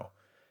 I don't know.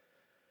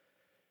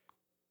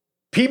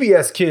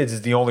 PBS Kids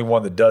is the only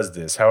one that does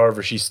this.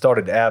 However, she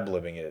started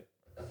ad-libbing it.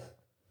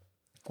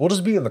 We'll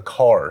just be in the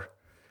car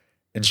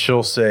and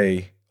she'll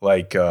say,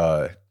 like,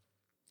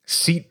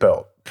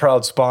 seatbelt,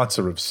 proud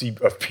sponsor of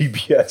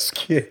PBS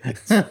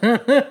Kids.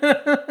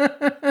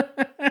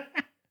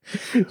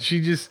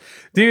 She just,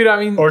 dude, I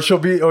mean, Or she'll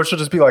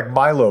just be like,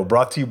 Milo,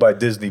 brought to you by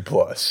Disney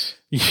Plus.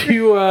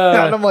 you,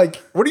 And I'm like,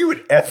 what are you, an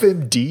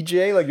FM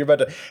DJ? Like, you're about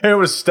to, hey, I'm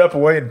going to step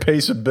away and pay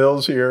some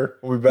bills here.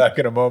 We'll be back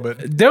in a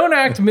moment. don't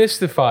act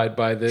mystified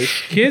by this.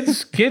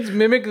 Kids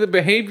mimic the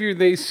behavior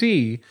they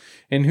see.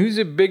 And who's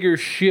a bigger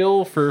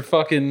shill for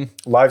fucking...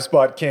 Live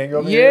Spot King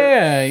over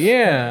here.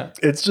 Yeah.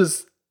 It's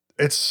just,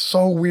 it's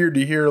so weird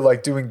to hear,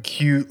 like, doing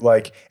cute,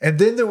 like, and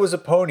then there was a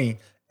pony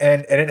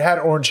and it had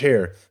orange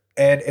hair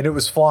and it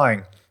was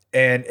flying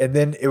and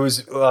then it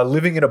was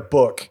living in a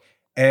book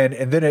and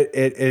then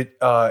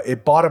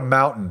it bought a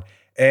mountain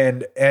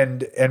and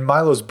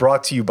Milo's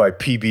brought to you by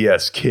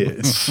PBS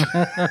Kids.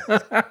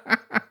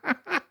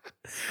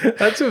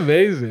 That's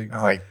amazing.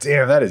 I'm like,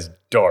 damn, that is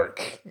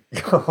dark.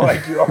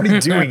 Like, you're already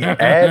doing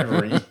ad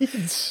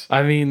reads.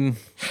 I mean,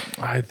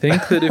 I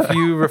think that if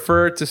you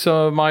refer to some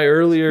of my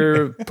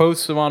earlier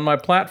posts on my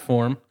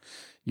platform,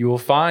 you will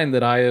find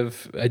that I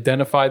have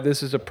identified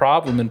this as a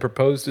problem and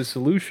proposed a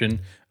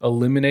solution.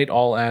 Eliminate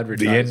all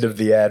advertising. The end of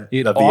the ad.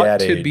 It of the ought ad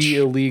to age. be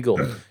illegal.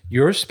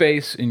 Your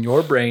space in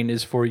your brain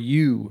is for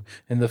you,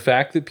 and the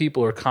fact that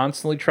people are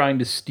constantly trying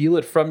to steal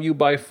it from you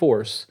by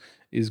force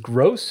is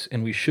gross,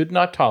 and we should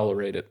not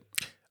tolerate it.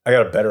 I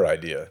got a better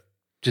idea.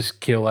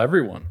 Just kill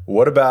everyone.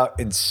 What about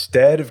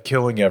instead of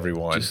killing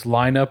everyone? Just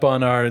line up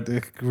on our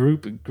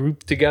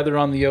group together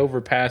on the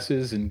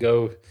overpasses and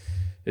go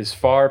as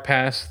far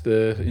past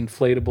the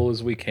inflatable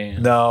as we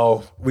can.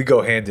 No, we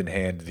go hand in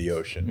hand to the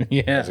ocean.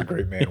 Yeah. As a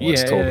great man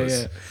once Yeah, told yeah,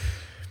 us. yeah.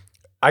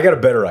 I got a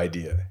better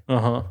idea.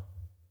 Uh-huh.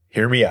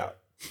 Hear me out.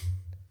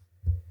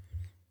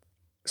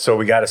 So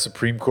we got a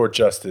Supreme Court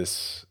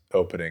justice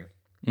opening.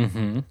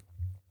 Mm-hmm.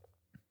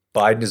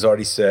 Biden has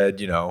already said,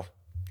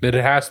 That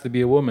it has to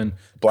be a woman.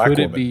 Black Could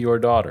woman. it be your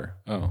daughter?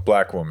 Oh,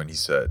 black woman, he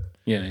said.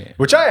 yeah.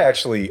 Which I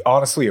actually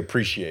honestly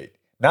appreciate.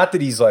 Not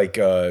that he's like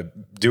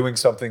doing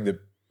something that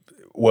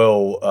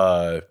will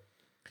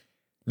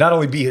not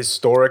only be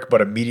historic,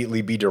 but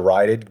immediately be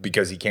derided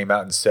because he came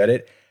out and said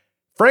it.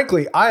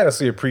 Frankly, I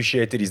honestly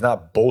appreciate that he's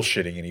not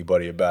bullshitting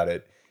anybody about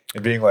it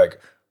and being like,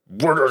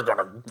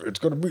 it's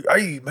gonna be,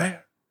 hey man,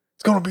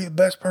 it's gonna be the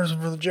best person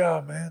for the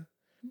job, man.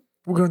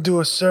 We're gonna do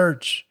a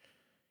search.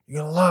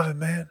 You're gonna love it,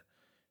 man.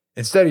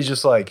 Instead, he's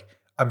just like,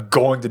 I'm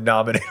going to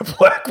nominate a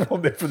black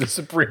woman for the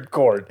Supreme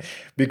Court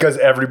because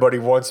everybody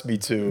wants me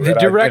to. The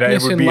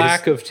directness and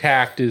lack of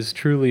tact is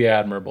truly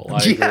admirable.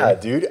 I agree.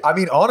 Dude. I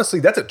mean, honestly,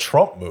 that's a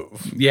Trump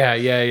move. Yeah.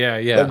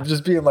 Like,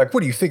 just being like, what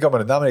do you think I'm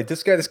going to nominate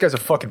this guy? This guy's a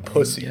fucking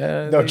pussy.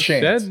 Yeah, no they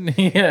chance. said-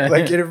 yeah.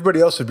 Like, and everybody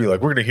else would be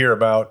like, we're going to hear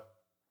him out.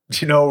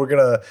 We're going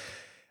to.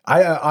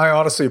 I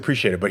honestly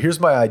appreciate it. But here's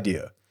my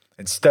idea.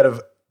 Instead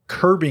of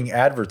curbing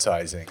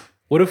advertising,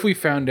 What if we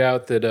found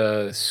out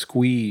that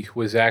Squee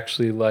was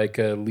actually like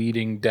a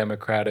leading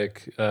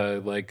Democratic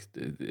the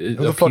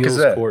fuck is appeals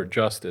that? court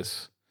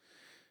justice?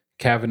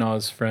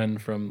 Kavanaugh's friend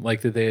from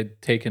like that they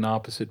had taken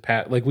opposite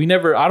path. Like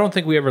I don't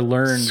think we ever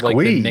learned like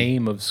the Squee?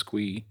 name of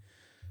Squee,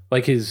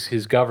 like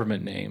his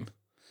government name.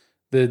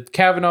 The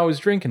Kavanaugh was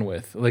drinking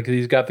with. Like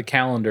he's got the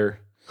calendar.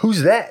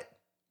 who's that?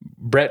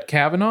 Brett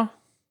Kavanaugh?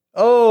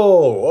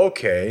 Oh,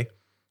 okay.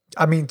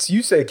 I mean,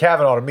 you say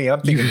Kavanaugh to me.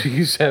 I'm You, thinking.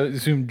 you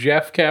assume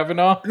Jeff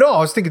Kavanaugh? No, I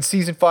was thinking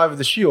season 5 of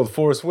The Shield,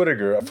 Forrest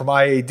Whitaker from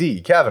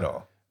IAD,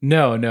 Kavanaugh.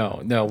 No.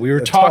 We were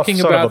A tough talking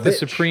son of about a the bitch.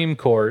 Supreme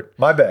Court.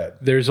 My bad.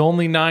 There's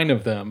only 9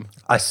 of them.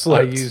 I I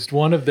slipped. used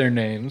one of their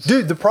names.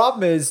 Dude, the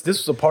problem is this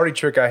was a party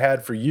trick I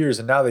had for years,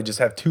 and now they just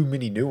have too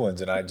many new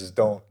ones, and I just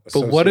don't.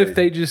 But what if associate.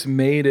 they just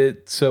made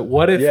it so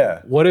what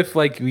if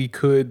like we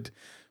could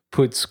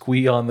put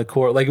Squee on the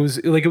court? Like it was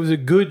a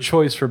good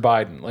choice for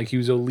Biden. Like he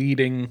was a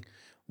leading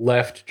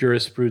left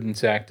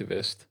jurisprudence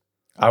activist.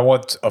 I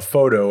want a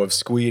photo of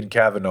Squee and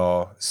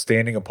Kavanaugh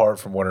standing apart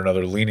from one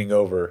another, leaning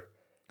over,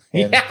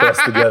 hands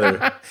pressed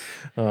together.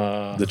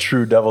 The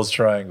true Devil's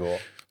Triangle.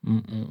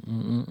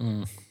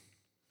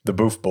 The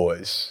Boof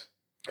Boys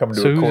coming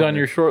to So a who's court. on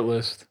your short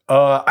list?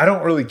 I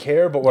don't really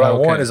care, but what I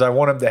Okay. want is I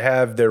want them to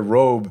have their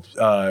robe with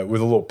a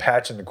little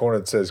patch in the corner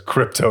that says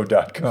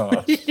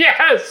crypto.com.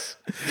 Yes.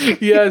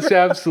 Yes,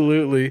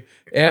 absolutely.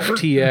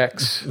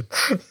 FTX.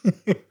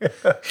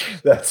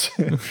 That's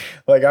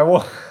like I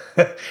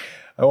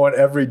want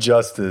every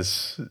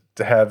justice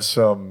to have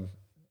some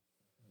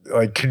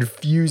like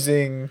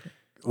confusing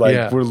like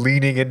Yeah. we're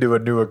leaning into a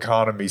new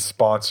economy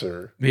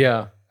sponsor.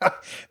 Yeah.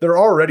 They're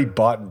already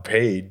bought and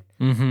paid.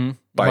 Mm-hmm.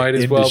 By Might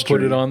as well industry.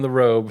 put it on the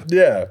robe.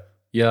 Yeah.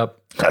 Yep.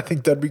 I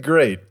think that'd be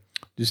great.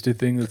 Just a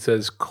thing that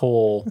says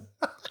coal.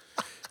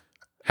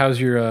 How's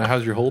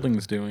your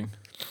holdings doing?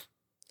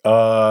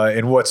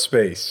 In what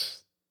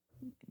space?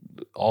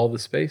 All the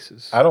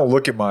spaces. I don't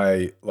look at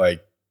my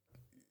like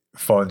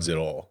funds at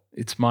all.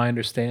 It's my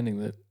understanding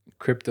that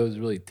crypto's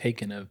really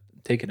taken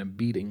a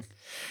beating.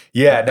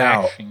 Yeah, A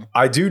now bashing.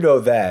 I do know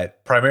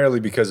that primarily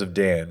because of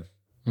Dan.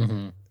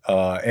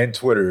 and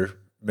Twitter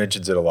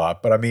mentions it a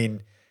lot. But I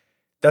mean,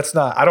 that's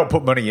not. I don't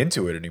put money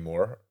into it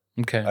anymore.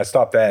 Okay. I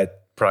stopped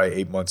that probably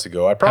 8 months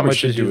ago. I How probably much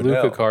should is your do it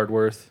Luca now. card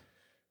worth?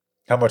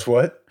 How much?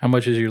 What? How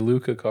much is your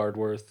Luca card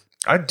worth?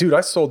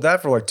 I sold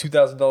that for like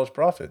 $2,000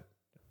 profit.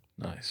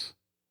 Nice.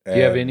 Do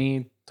you have And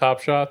any Top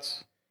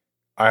Shots?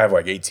 I have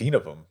like 18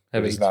 of them. I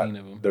have They're just 18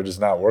 of them. They're just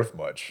not worth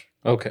much.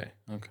 Okay.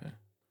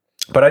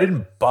 But I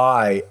didn't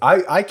buy.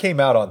 I came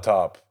out on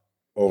top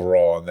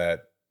overall on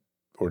that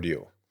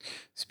ordeal.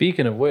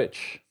 Speaking of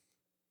which,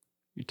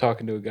 you're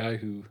talking to a guy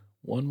who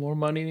won more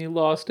money than he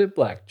lost at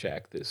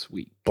blackjack this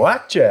week.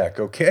 Blackjack,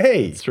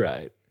 okay. That's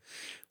right.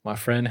 My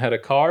friend had a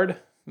card.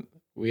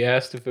 We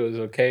asked if it was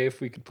okay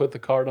if we could put the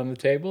card on the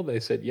table. They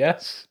said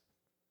yes.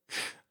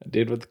 I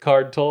did what the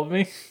card told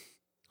me.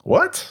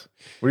 What?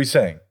 What are you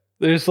saying?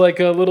 There's like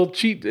a little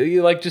cheat,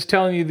 like just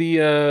telling you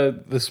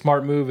the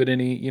smart move at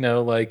any,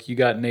 like you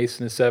got an ace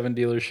and a 7,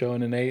 dealer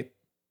showing an 8.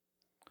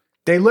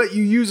 They let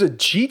you use a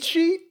cheat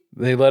sheet?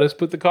 They let us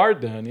put the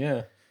card down,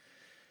 yeah.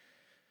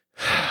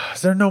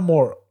 Is there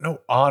no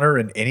honor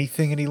in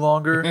anything any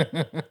longer?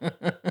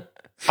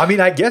 I mean,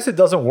 I guess it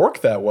doesn't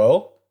work that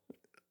well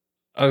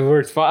It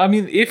works fine. I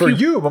mean, if for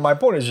you you, but my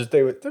point is just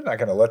they're not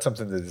going to let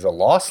something that is a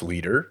loss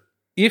leader.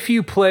 if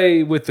you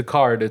play with the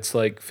card, it's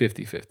like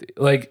 50-50.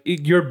 Like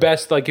your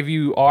best, like if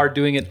you are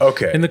doing it.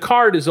 Okay. And the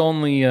card is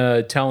only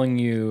telling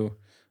you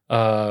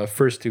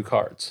first 2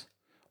 cards.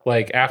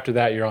 Like after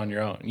that, you're on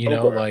your own.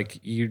 Okay. Like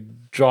you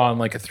draw on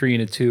like a 3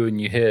 and a 2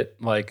 and you hit,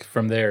 like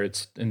from there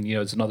it's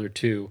another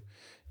 2.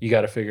 You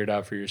got to figure it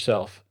out for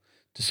yourself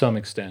to some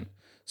extent.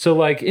 So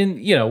like in,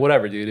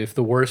 whatever, dude, if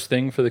the worst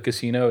thing for the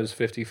casino is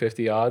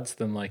 50-50 odds,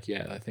 then like,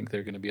 yeah, I think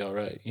they're going to be all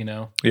right,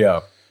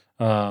 Yeah.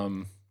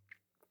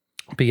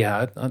 But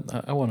yeah,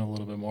 I won a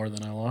little bit more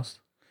than I lost.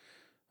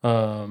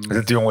 Is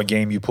it the only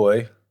game you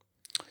play?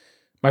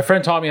 My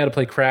friend taught me how to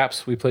play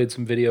craps. We played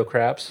some video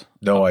craps.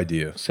 No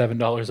idea.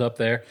 $7 up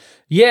there.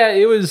 Yeah,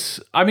 it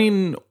was. I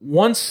mean,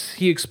 once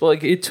he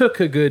explained, it took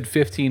a good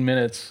 15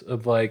 minutes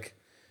of like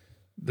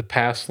the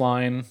pass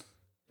line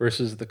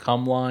versus the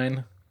come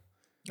line.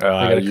 I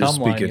got a You're come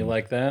line. speaking, You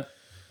like that?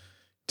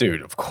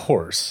 dude. Of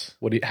course.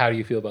 How do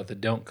you feel about the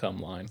don't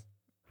come line?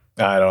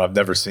 I don't. I've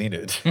never seen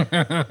it.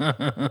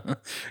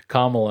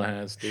 Kamala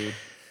has, dude.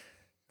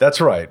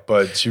 That's right,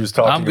 but she was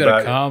talking I'm gonna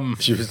about. come.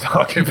 She was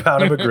talking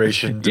about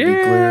immigration. To be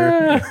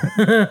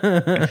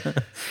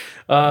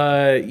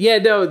clear. Yeah,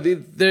 no,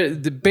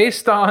 the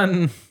based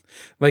on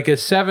like a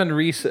 7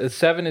 a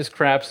 7 is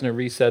craps and a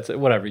resets.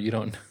 Whatever, you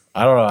don't.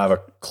 I don't know. I have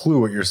a clue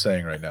what you're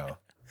saying right now.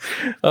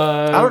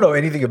 I don't know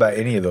anything about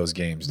any of those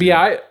games. But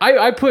yeah,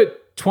 I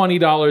put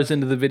 $20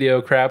 into the video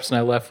craps and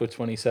I left with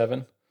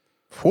 27.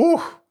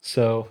 Whew.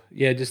 So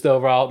yeah, just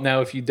overall. Now,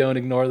 if you don't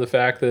ignore the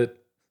fact that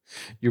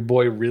your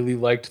boy really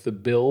liked the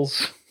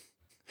Bills,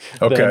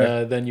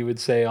 Okay. then you would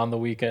say on the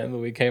weekend that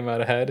we came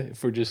out ahead.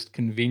 If we're just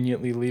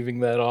conveniently leaving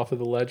that off of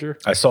the ledger.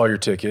 I saw your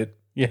ticket.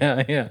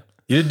 Yeah.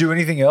 You didn't do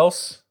anything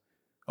else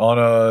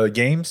on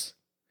games?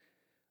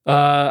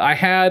 I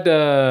had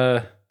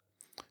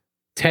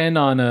 10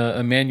 on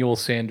Emmanuel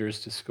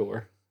Sanders to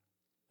score.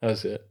 That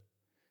was it.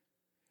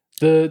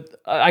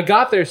 I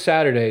got there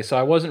Saturday, so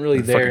I wasn't really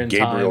there in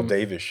Gabriel time.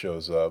 Davis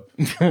shows up.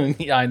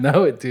 Yeah, I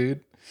know it, dude.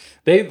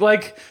 They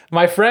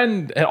my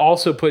friend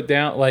also put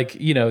down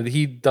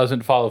he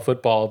doesn't follow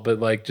football,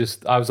 but I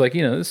was like,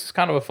 this is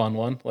kind of a fun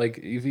one. Like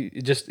if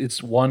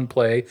it's one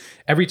play.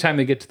 Every time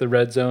they get to the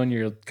red zone,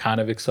 you're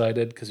kind of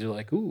excited because you're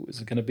like, ooh,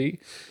 is it gonna be?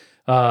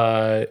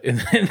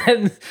 And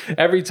then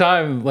every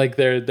time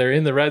they're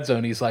in the red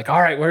zone, he's like, all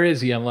right, where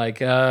is he? I'm like,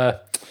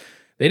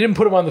 they didn't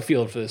put him on the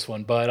field for this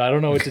one, but I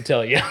don't know what to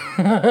tell you.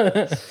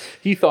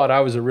 He thought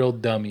I was a real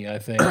dummy, I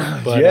think.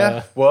 But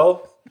Yeah.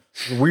 Well,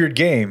 it's a weird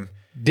game.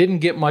 didn't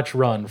get much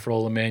run for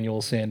old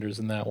Emmanuel Sanders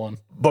in that one.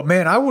 But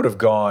man, I would have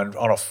gone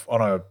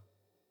on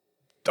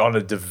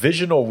a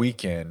divisional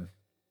weekend.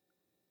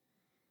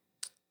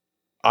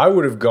 I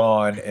would have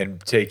gone and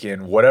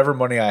taken whatever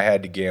money I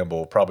had to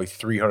gamble, probably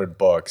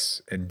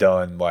 $300, and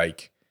done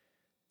like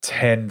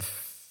 10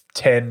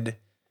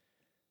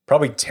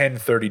 probably $10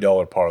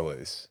 $30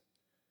 parlays.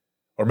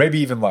 Or maybe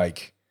even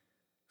like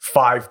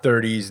 5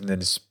 30s and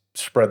then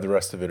spread the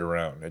rest of it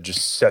around and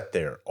just sit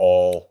there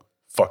all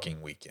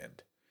fucking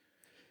weekend.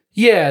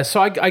 Yeah,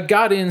 so I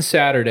got in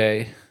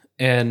Saturday,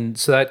 and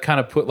so that kind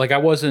of put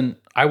it wasn't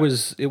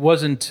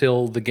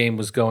till the game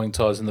was going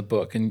till I was in the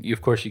book, and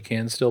of course you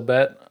can still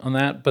bet on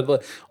that,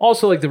 but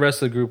also the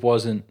rest of the group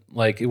wasn't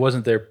it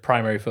wasn't their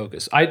primary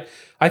focus. I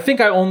think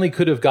I only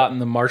could have gotten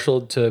them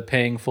marshaled to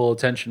paying full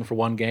attention for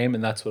one game,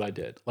 and that's what I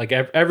did.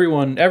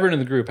 Everyone in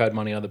the group had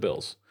money on the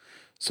Bills.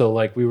 So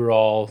we were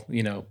all,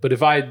 but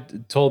if I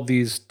told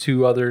these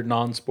 2 other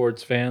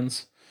non-sports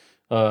fans,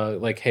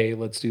 hey,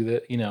 let's do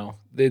that,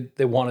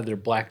 they wanted their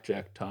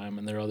blackjack time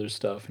and their other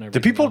stuff and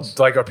everything.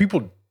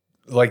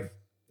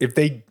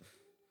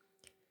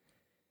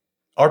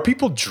 Are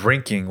people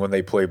drinking when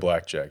they play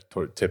blackjack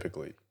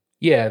typically?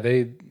 Yeah,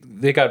 they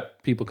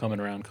got people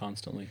coming around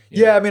constantly.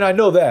 Yeah, I mean, I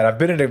know that. I've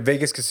been in a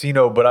Vegas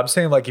casino, but I'm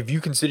saying if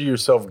you consider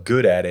yourself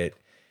good at it,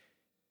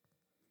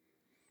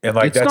 And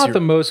like It's not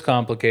the most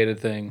complicated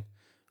thing.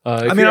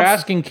 If you're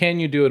asking, can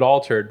you do it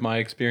altered? My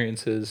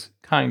experience is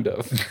kind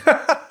of.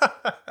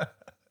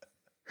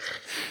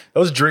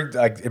 Those drink,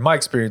 like in my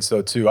experience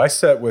though too. I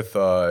sat with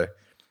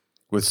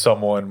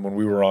someone when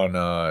we were on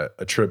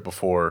a trip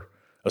before,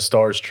 a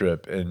Stars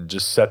trip, and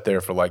just sat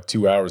there for like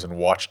 2 hours and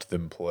watched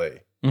them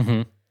play.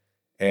 Mm-hmm.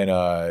 And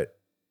I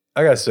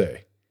gotta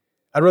say,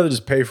 I'd rather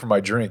just pay for my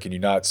drink and you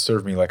not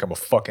serve me like I'm a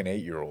fucking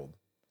 8-year-old.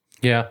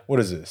 Yeah. What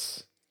is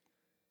this?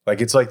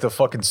 Like it's like the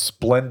fucking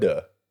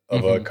Splenda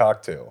of a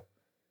cocktail.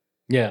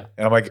 Yeah.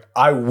 And I'm like,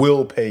 I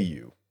will pay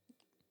you.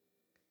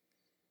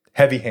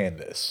 Heavy hand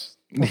this.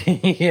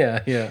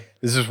 Yeah.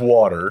 This is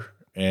water,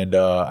 and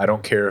I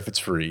don't care if it's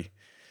free.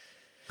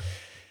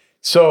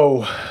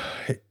 So,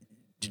 did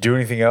you do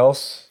anything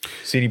else?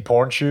 See any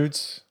porn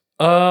shoots?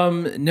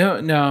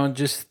 No,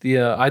 just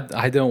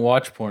I don't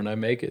watch porn. I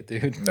make it,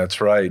 dude. That's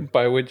right.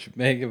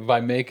 If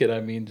I make it, I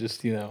mean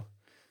just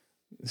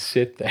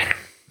sit there.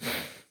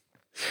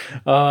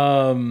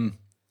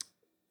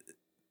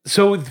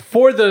 So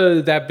for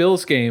that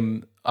Bills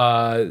game,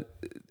 are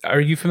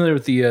you familiar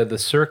with the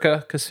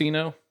Circa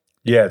Casino?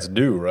 Yeah, it's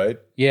new, right?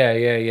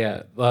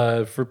 Yeah.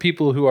 For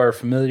people who are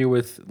familiar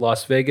with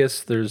Las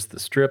Vegas, there's the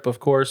Strip, of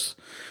course,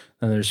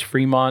 and there's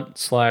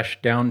Fremont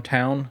 /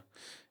 downtown.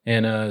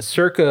 And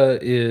Circa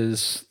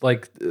is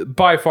like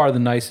by far the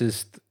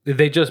nicest.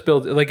 They just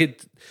built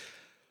it.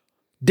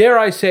 Dare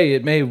I say,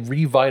 it may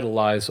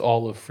revitalize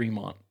all of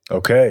Fremont.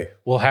 Okay.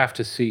 We'll have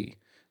to see,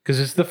 because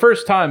it's the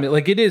first time.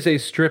 It is a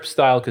Strip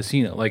style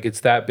casino. Like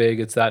it's that big,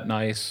 it's that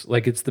nice.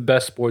 Like it's the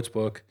best sports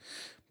book,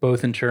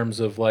 both in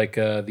terms of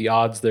the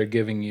odds they're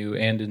giving you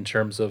and in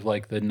terms of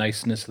like the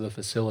niceness of the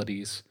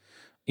facilities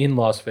in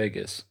Las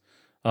Vegas.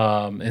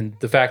 And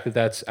the fact that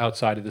that's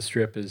outside of the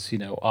Strip is,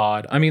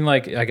 odd. I mean, I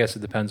guess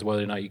it depends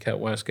whether or not you count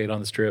Westgate on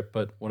the Strip,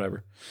 but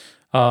whatever.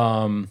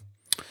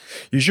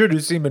 You sure do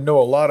seem to know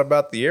a lot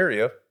about the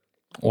area.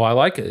 Well, I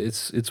like it.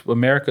 It's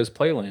America's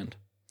playland.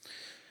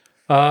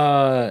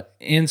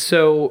 And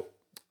so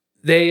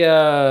they,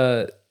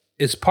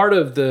 as part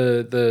of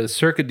the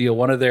Circa deal,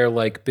 one of their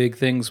big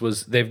things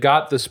was they've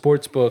got the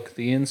sports book,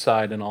 the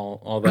inside and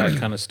all that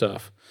kind of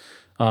stuff.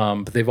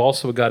 But they've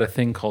also got a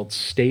thing called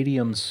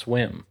Stadium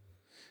Swim.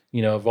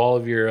 Of all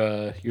of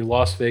your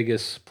Las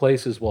Vegas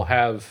places will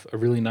have a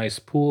really nice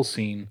pool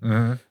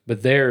scene,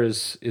 but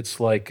theirs, it's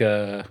like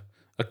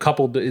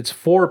it's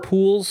 4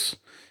 pools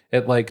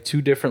at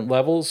 2 different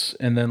levels,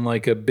 and then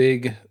a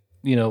big,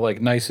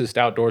 nicest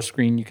outdoor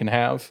screen you can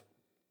have.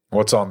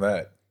 What's on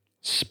that?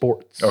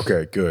 Sports.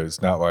 Okay, good.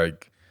 It's not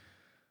like,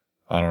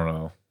 I don't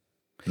know,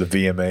 the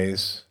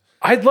VMAs.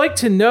 I'd like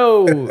to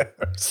know,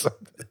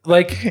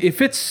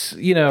 if it's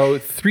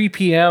 3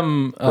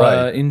 p.m.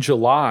 Right. In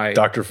July,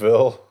 Dr.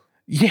 Phil.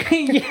 Yeah.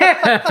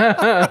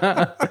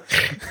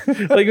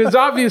 It was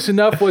obvious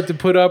enough what to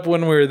put up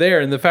when we were there.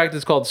 And the fact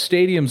it's called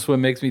Stadium Swim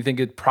makes me think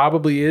it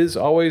probably is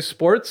always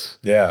sports.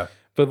 Yeah.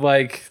 But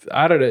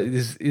I don't know.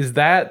 Is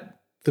that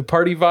the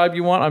party vibe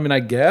you want? I mean,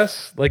 I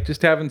guess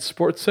just having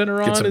Sports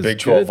Center on. Get some is Big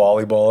 12 good.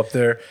 volleyball up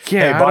there.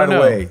 Yeah, Hey, by the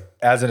way,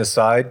 as an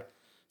aside,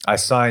 I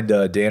signed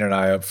Dan and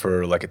I up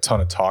for a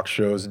ton of talk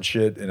shows and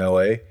shit in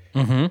LA.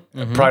 I'm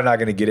probably not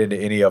going to get into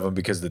any of them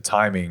because of the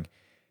timing.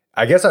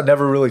 I guess I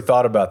never really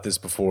thought about this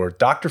before.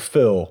 Dr.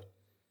 Phil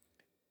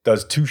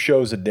does 2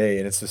 shows a day,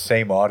 and it's the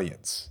same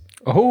audience.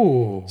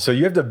 Oh. So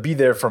you have to be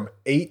there from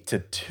 8 to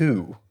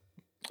 2.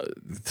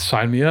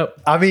 Sign me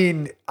up. I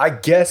mean, I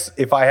guess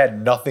if I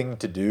had nothing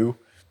to do,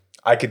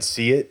 I could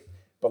see it.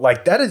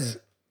 But that is,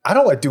 I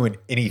don't like doing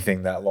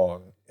anything that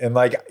long. And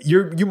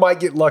you might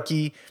get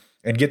lucky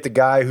and get the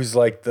guy who's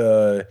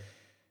the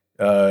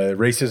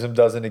racism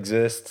doesn't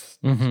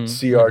exist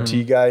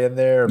CRT guy in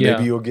there. Or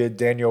maybe you'll get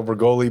Daniel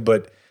Bergoli,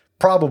 but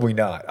probably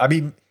not. I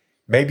mean,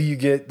 maybe you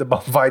get the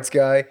bum fights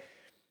guy,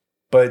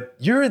 but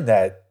you're in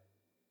there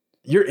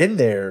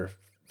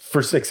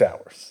for 6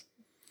 hours.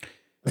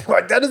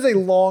 That is a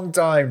long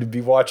time to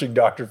be watching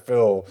Dr.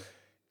 Phil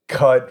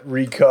cut,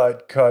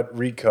 recut.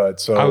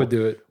 So I would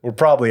do it. We're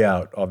probably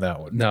out on that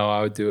one. No,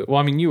 I would do it. Well,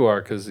 I mean, you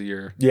are because of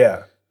your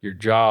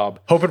job.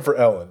 Hoping for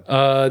Ellen.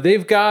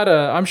 They've got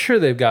I'm sure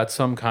they've got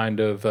some kind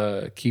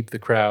of keep the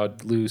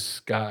crowd loose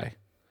guy.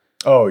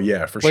 Oh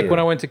yeah, for sure. When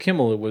I went to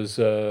Kimmel, it was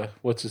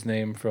what's his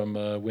name from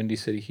Windy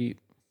City Heat.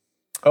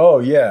 Oh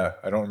yeah,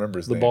 I don't remember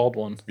his name. The bald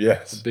one.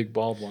 Yes, the big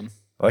bald one.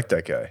 I like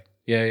that guy.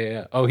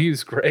 Yeah. Oh, he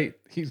was great.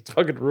 He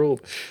fucking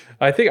ruled.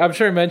 I'm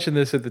sure I mentioned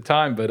this at the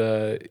time, but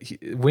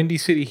Windy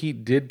City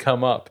Heat did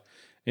come up,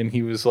 and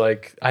he was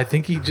like, I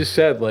think he just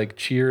said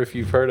cheer if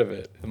you've heard of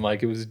it, and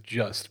it was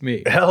just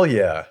me. Hell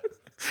yeah.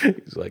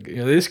 He's like,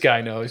 this guy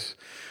knows.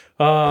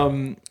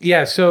 So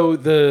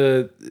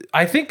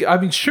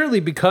surely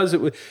because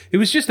it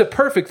was just a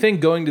perfect thing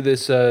going to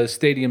this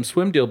Stadium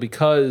Swim deal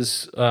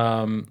because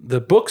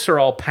the books are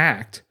all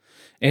packed.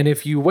 And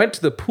if you went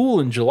to the pool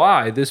in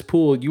July, this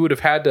pool, you would have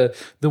had to,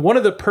 one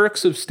of the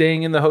perks of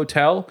staying in the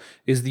hotel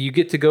is that you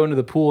get to go into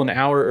the pool an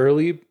hour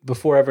early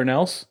before everyone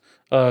else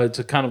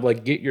to kind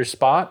of get your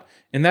spot.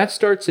 And that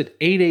starts at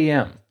 8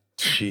 a.m.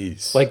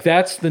 Jeez. Like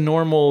that's the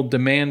normal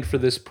demand for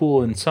this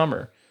pool in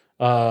summer.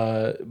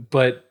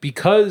 But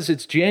because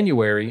it's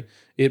January,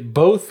 it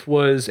both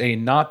was a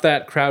not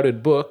that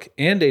crowded book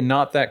and a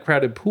not that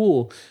crowded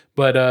pool.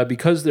 But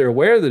because they're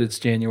aware that it's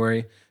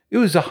January, it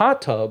was a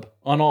hot tub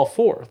on all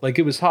four. Like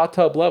it was hot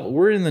tub level.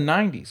 We're in the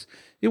 90s.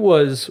 It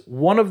was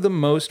one of the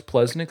most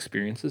pleasant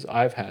experiences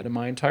I've had in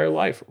my entire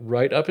life,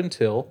 right up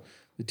until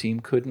the team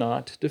could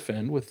not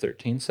defend with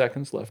 13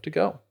 seconds left to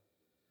go.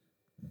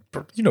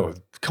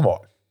 Come on.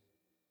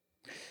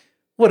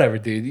 Whatever,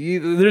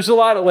 dude. There's a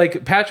lot of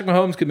like Patrick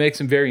Mahomes could make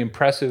some very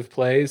impressive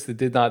plays that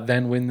did not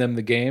then win them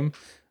the game.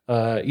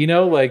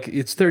 Like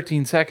it's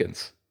 13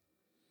 seconds.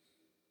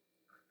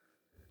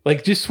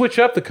 Like just switch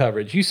up the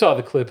coverage. You saw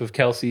the clip of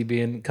Kelsey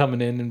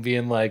coming in and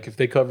being like, if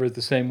they cover it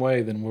the same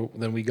way,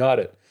 then we got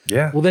it.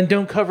 Yeah. Well, then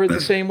don't cover it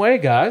the same way,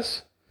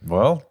 guys.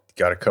 Well,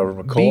 got to cover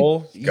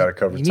McCole. Got to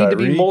cover Tyreek. You need to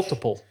be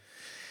multiple.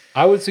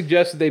 I would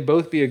suggest that they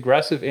both be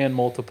aggressive and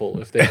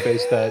multiple if they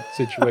face that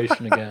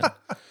situation again.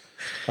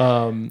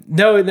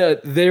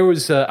 There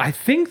was. I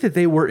think that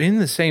they were in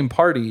the same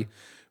party,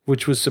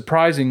 which was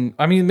surprising.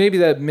 I mean, maybe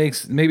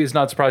it's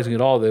not surprising at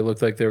all. They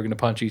looked like they were going to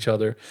punch each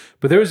other.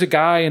 But there was a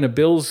guy in a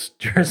Bills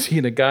jersey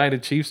and a guy in a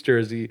Chiefs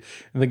jersey,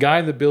 and the guy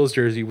in the Bills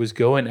jersey was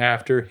going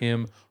after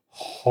him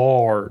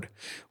hard.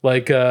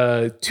 Like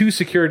two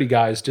security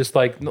guys, just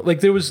like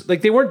there was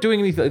like they weren't doing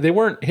anything. They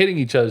weren't hitting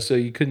each other, so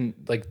you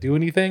couldn't like do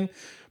anything.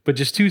 But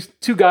just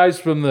two guys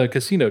from the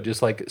casino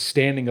just like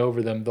standing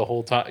over them the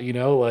whole time,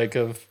 like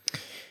of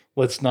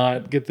let's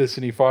not get this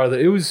any farther.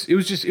 It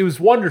was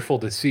wonderful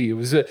to see. It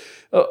was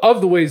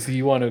of the ways that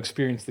you want to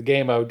experience the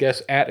game, I would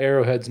guess at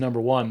Arrowhead's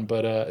number one,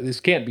 but this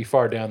can't be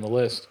far down the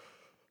list.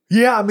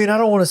 Yeah, I mean, I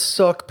don't want to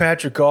suck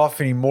Patrick off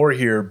anymore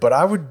here, but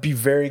I would be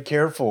very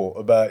careful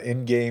about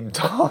in-game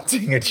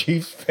taunting a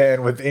Chiefs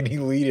fan with any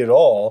lead at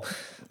all.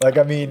 Like,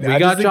 I mean, we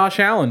got Josh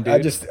Allen,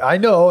 dude. I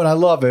know, and I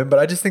love him, but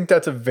I just think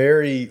that's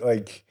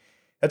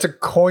that's a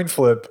coin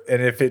flip,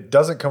 and if it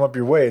doesn't come up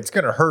your way, it's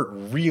going to hurt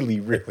really,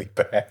 really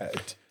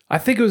bad. I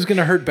think it was going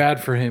to hurt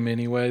bad for him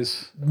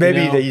anyways.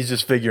 Maybe that he's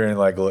just figuring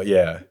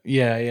yeah.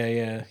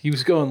 Yeah. He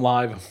was going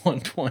live at one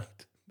point.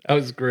 That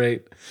was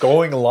great.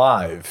 Going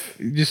live.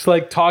 Just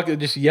like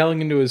just yelling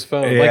into his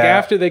phone. Yeah. Like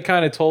after they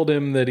kind of told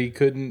him that he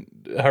couldn't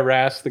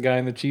harass the guy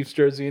in the Chiefs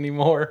jersey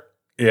anymore.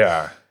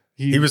 Yeah.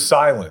 He was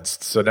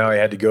silenced, so now he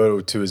had to go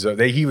to his own.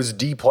 He was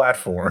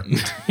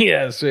deplatformed.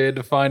 Yeah, so he had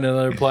to find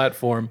another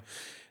platform.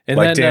 And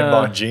like then, Dan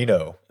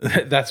Bongino.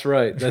 That's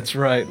right.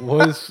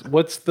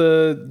 What's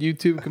the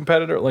YouTube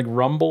competitor? Like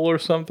Rumble or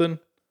something?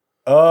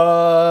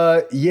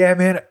 Yeah,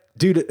 man.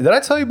 Dude, did I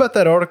tell you about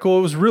that article?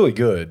 It was really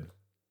good.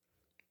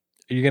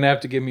 You're going to have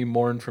to give me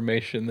more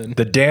information than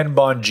the Dan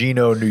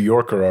Bongino New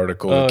Yorker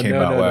article that came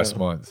out last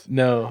month.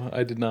 No,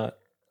 I did not.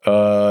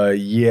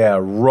 Yeah,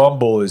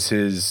 Rumble is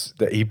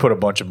he put a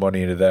bunch of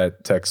money into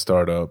that tech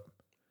startup.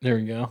 There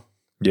we go.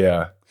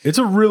 Yeah. It's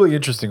a really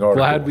interesting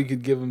article. Glad we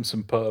could give him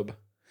some pub.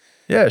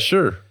 Yeah,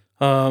 sure.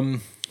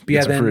 Some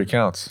free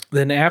accounts.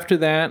 Then after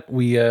that,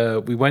 we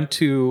went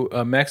to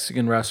a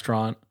Mexican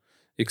restaurant,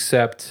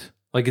 except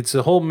like it's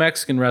a whole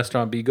Mexican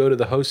restaurant, but you go to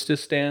the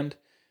hostess stand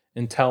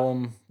and tell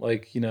them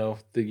like,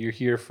 that you're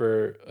here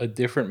for a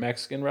different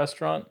Mexican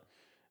restaurant.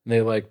 And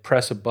they like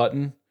press a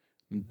button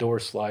and the door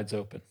slides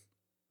open.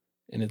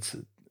 And it's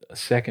a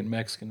second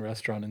Mexican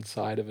restaurant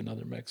inside of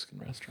another Mexican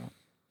restaurant.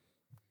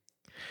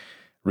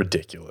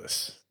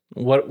 Ridiculous.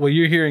 What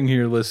you're hearing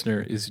here,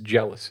 listener, is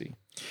jealousy.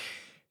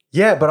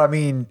 Yeah, but I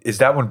mean, is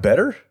that one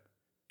better?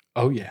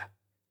 Oh, yeah.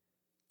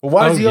 Well,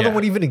 why does the other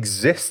one even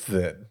exist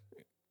then?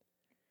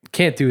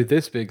 Can't do it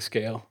this big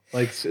scale.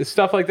 Like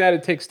stuff like that,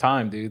 it takes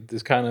time, dude.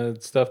 This kind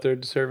of stuff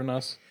they're serving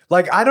us.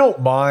 Like, I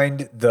don't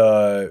mind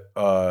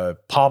the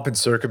pomp and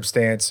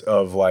circumstance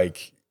of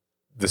like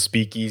the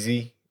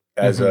speakeasy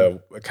as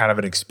a kind of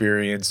an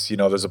experience.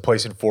 There's a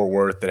place in Fort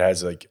Worth that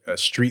has like a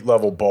street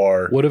level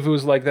bar. What if it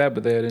was like that,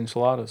 but they had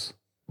enchiladas?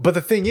 But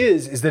the thing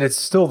is that it's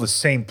still the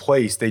same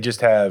place. They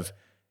just have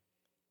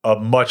a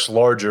much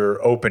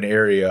larger open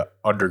area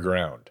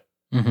underground.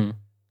 Mm-hmm.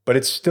 But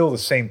it's still the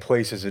same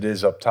place as it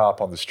is up top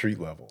on the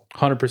street level.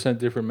 100%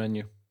 different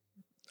menu.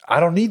 I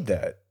don't need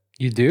that.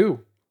 You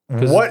do.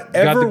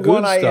 Whatever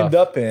one I end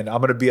up in, I'm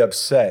going to be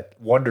upset,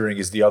 wondering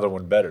is the other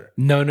one better.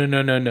 No.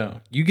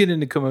 You get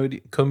into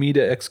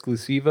Comida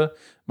Exclusiva,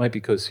 might be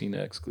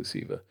Cocina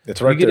Exclusiva.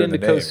 It's right there. You get into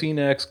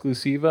Cocina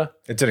Exclusiva.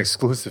 It's an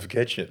exclusive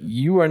kitchen.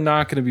 You are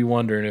not going to be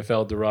wondering if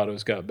El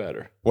Dorado's got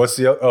better. What's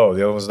the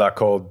other one's not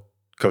called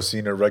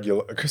Cocina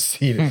Regular,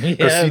 Cocina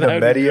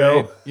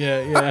Medio.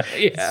 Yeah.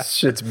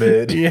 Shit's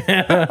mid. Yeah.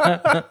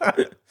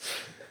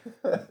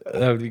 That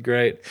would be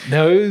great.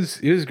 No,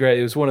 it was great.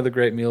 It was one of the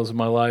great meals of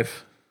my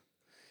life.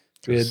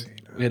 We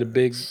had a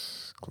big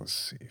steak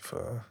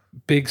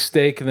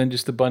and then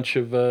just a bunch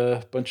of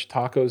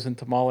tacos and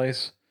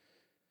tamales.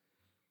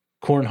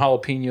 Corn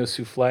jalapeno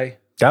souffle.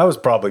 That was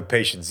probably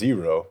patient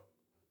zero.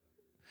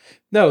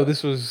 No,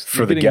 this was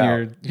for the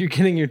gout. You're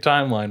getting your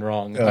timeline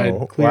wrong.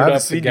 Oh, I haven't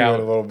seen you in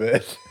a little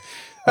bit.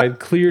 I'd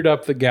cleared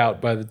up the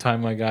gout by the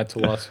time I got to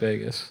Las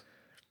Vegas.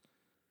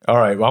 All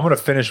right. Well, I'm going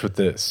to finish with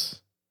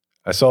this.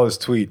 I saw this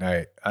tweet,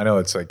 and I know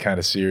it's like kind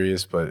of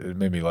serious, but it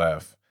made me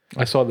laugh.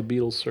 I saw the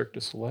Beatles Cirque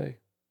du Soleil.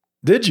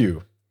 Did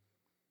you?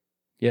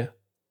 Yeah.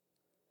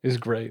 It was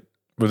great.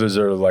 Was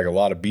there like a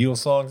lot of Beatles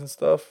songs and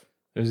stuff?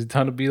 There's a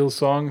ton of Beatles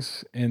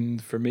songs,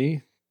 and for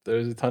me,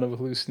 there's a ton of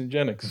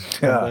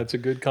hallucinogenics. Yeah. That's a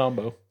good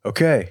combo.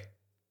 Okay.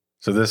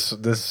 So this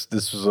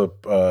was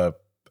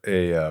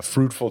a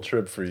fruitful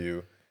trip for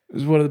you. It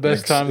was one of the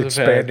best times I've had.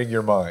 Expanding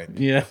your mind.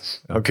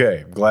 Yes.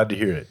 Okay. I'm glad to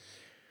hear it.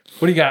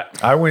 What do you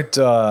got? I went,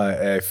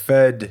 I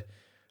fed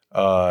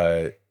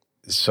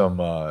some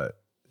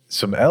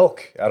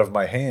elk out of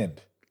my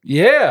hand.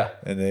 Yeah.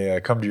 And they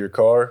come to your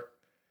car,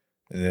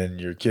 and then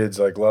your kid's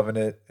like loving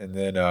it. And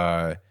then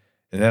I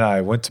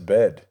went to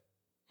bed.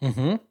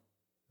 Mm-hmm.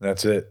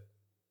 That's it.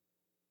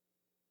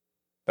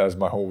 That was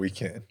my whole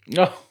weekend.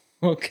 Oh,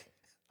 okay.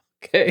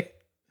 Okay.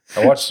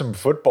 I watched some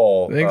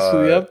football. Thanks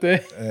for the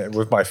update.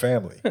 With my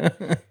family.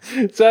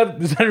 Is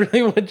that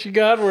really what you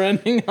got? We're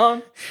ending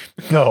on?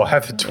 No, I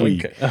have the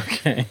tweet.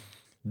 Okay.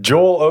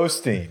 Joel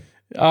Osteen.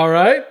 All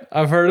right.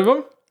 I've heard of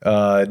him.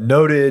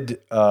 Noted,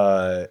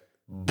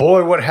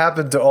 boy, what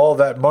happened to all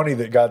that money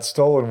that got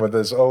stolen with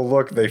this? Oh,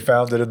 look, they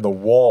found it in the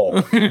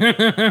wall.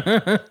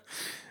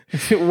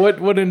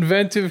 What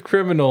inventive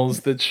criminals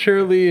that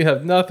surely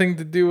have nothing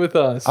to do with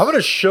us. I'm going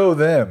to show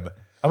them.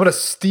 I'm going to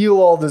steal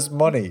all this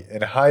money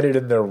and hide it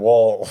in their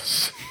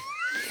walls.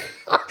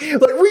 Like,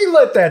 we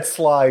let that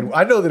slide.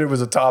 I know that it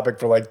was a topic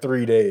for like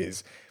 3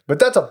 days, but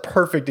that's a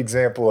perfect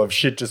example of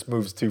shit just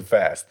moves too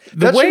fast.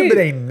 That should have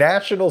been a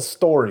national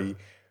story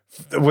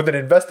with an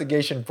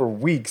investigation for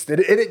weeks.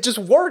 And it just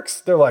works.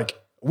 They're like,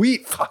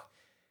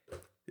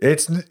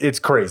 it's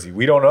crazy.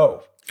 We don't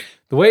know.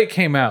 The way it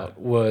came out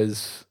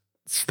was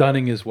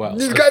stunning as well.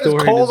 This guy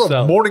just calls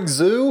a morning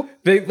zoo.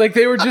 They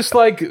were just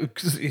like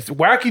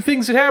wacky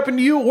things that happened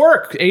to you at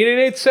work.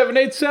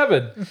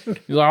 888-787.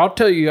 He's like, I'll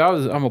tell you,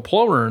 I'm a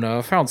plumber and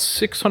I found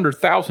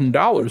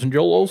 $600,000 in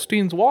Joel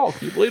Osteen's wall.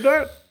 Can you believe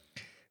that?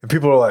 And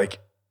people are like,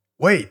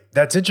 wait,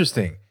 that's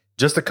interesting.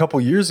 Just a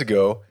couple years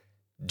ago,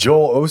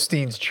 Joel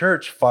Osteen's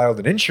church filed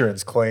an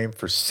insurance claim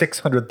for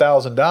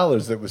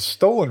 $600,000 that was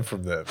stolen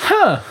from them.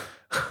 Huh.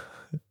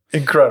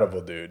 Incredible,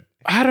 dude.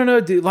 I don't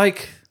know, dude.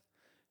 Like,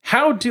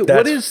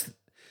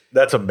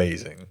 that's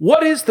amazing.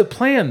 What is the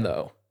plan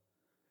though?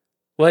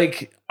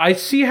 Like, I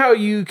see how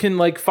you can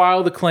like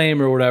file the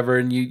claim or whatever,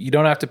 and you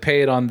don't have to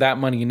pay it on that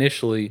money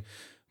initially,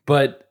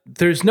 but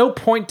there's no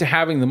point to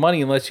having the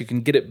money unless you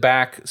can get it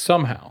back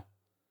somehow.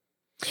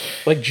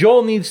 Like,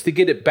 Joel needs to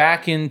get it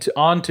back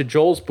onto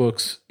Joel's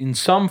books in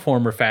some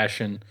form or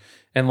fashion.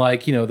 And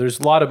like, there's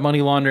a lot of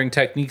money laundering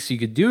techniques you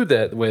could do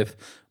that with,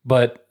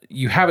 but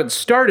you haven't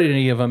started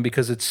any of them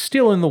because it's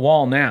still in the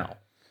wall now.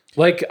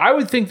 Like, I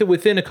would think that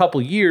within a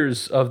couple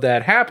years of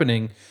that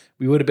happening,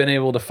 we would have been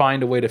able to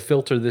find a way to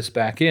filter this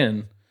back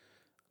in.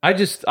 I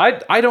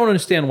don't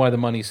understand why the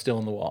money's still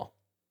in the wall.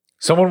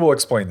 Someone will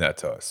explain that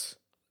to us.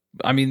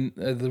 I mean,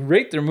 the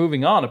rate they're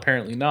moving on,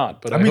 apparently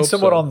not. But I mean, hope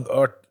someone so. on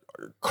our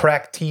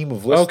crack team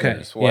of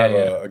listeners will have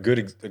a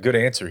good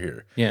answer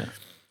here. Yeah.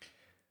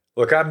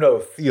 Look, I'm no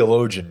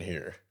theologian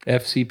here.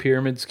 FC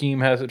Pyramid Scheme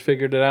hasn't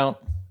figured it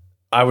out.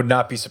 I would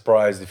not be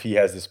surprised if he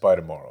has this by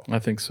tomorrow. I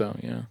think so,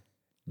 yeah.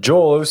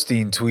 Joel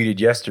Osteen tweeted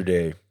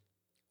yesterday,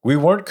 "We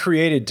weren't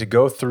created to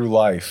go through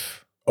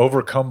life,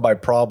 overcome by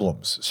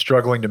problems,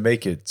 struggling to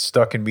make it,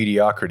 stuck in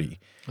mediocrity.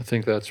 I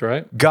think that's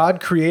right.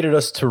 God created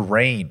us to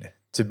reign,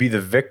 to be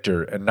the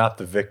victor and not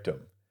the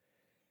victim."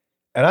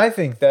 And I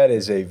think that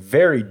is a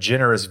very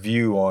generous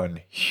view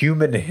on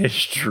human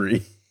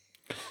history.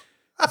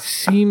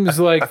 Seems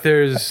like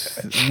there's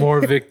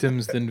more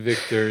victims than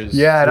victors.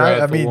 Yeah,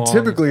 and I mean,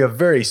 typically a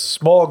very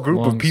small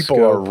group of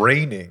people are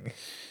reigning.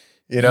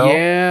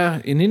 Yeah,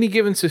 in any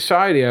given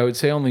society, I would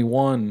say only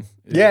one.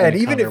 And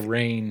even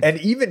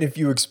if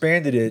you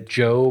expanded it,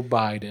 Joe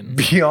Biden,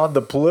 beyond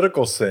the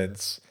political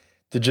sense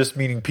to just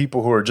meaning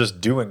people who are just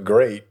doing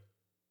great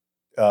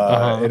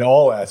in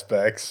all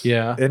aspects,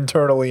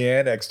 internally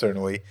and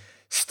externally,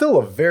 still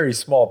a very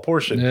small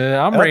portion.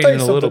 Yeah, I'm reigning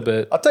a little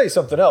bit. I'll tell you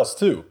something else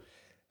too.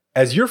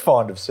 As you're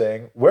fond of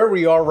saying, where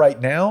we are right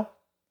now,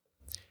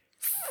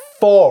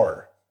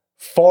 far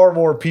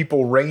more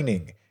people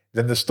reigning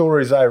than the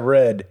stories I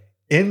read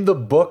in the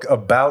book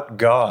about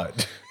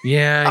God.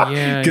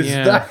 Yeah. Because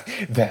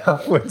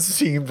that one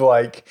seemed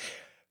like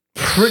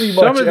pretty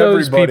much some of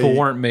those everybody, people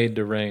weren't made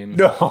to reign.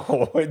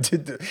 No,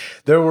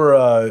 there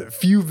were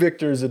few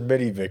victors and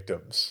many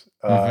victims.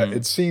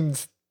 It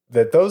seemed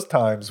that those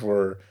times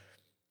were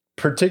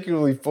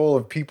particularly full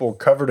of people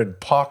covered in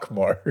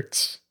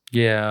pockmarks.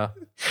 Yeah.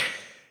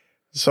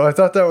 So I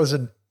thought that was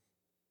an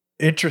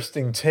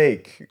interesting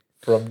take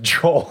from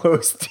Joel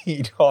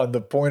Osteen on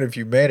the point of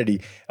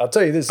humanity. I'll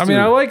tell you this, I mean,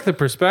 I like the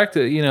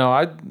perspective.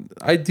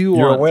 I do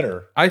You're a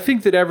winner. I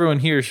think that everyone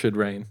here should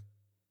reign.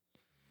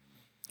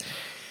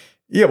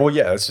 Yeah, well,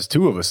 yeah, it's just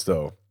two of us,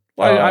 though.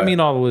 Well, I mean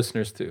all the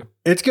listeners, too.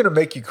 It's going to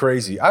make you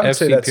crazy. I would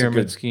say that's Pyramid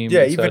a good Scheme.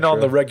 Yeah, even on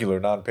the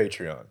regular,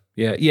 non-Patreon.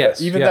 Yeah,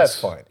 yes. Even that's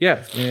fine.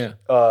 Yeah.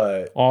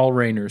 All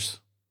reigners.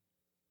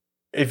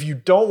 if you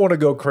don't want to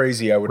go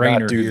crazy, I would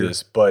Rainer not do here.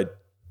 this. But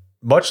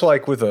much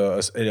like with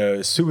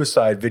a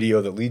suicide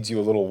video that leads you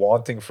a little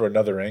wanting for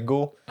another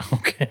angle,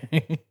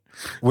 Okay.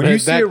 when you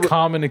see that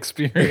common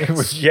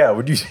experience.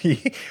 when you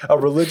see a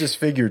religious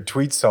figure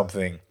tweet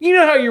something, You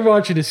know how you're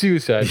watching a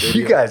suicide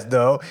video. you guys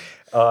know,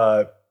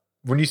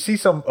 when you see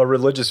a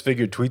religious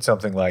figure tweet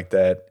something like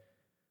that,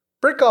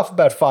 break off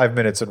about 5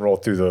 minutes and roll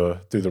through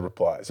the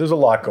replies. There's a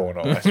lot going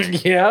on.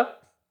 Yeah.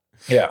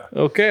 Yeah.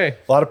 Okay.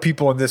 A lot of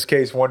people in this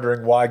case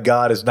wondering why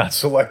God has not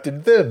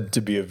selected them to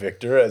be a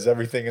victor, as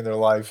everything in their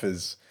life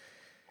is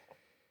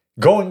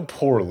going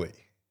poorly.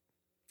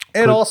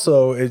 And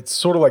also, it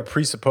sort of like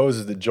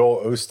presupposes that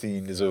Joel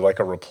Osteen is like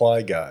a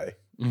reply guy.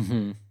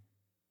 Mm-hmm.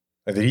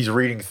 And that he's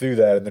reading through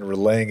that and then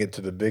relaying it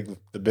to the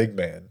big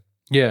man.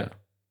 Yeah.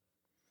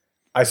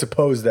 I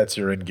suppose that's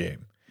your end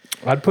game.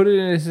 I'd put it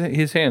in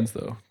his hands,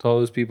 though. To all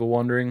those people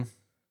wondering,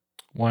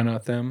 why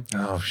not them?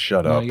 Oh,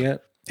 shut Not up.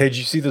 yet. Hey, did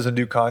you see there's a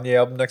new Kanye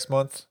album next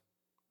month?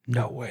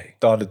 No way.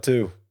 Donda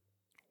 2.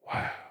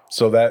 Wow.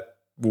 So that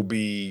will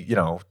be,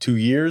 2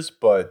 years,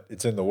 but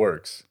it's in the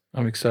works.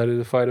 I'm excited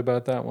to fight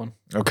about that one.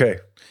 Okay.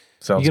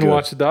 Sounds You gonna good.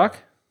 watch the doc?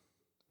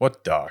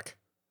 What doc?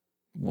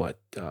 What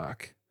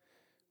doc?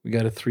 We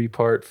got a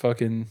 3-part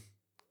fucking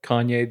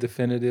Kanye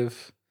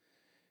definitive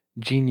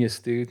genius,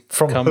 dude.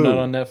 From coming who? out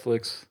on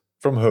Netflix.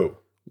 From who?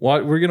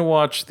 We're gonna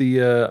watch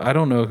the. I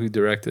don't know who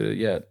directed it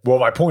yet. Well,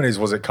 my point is,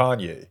 was it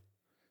Kanye?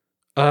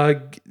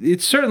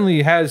 It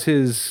certainly has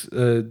his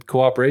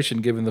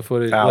cooperation, given the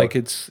footage. Out. Like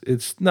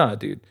it's nah,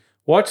 dude.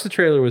 Watch the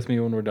trailer with me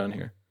when we're done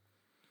here.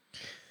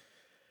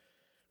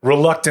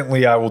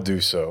 Reluctantly, I will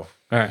do so.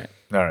 All right,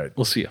 All right.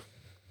 we'll see you.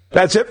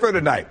 That's it for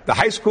tonight. The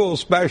high school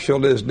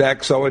special is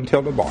next, so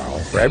until tomorrow,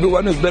 for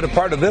everyone who's been a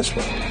part of this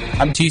one,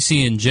 I'm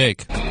TC and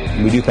Jake.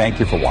 we do thank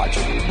you for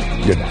watching.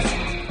 Good night.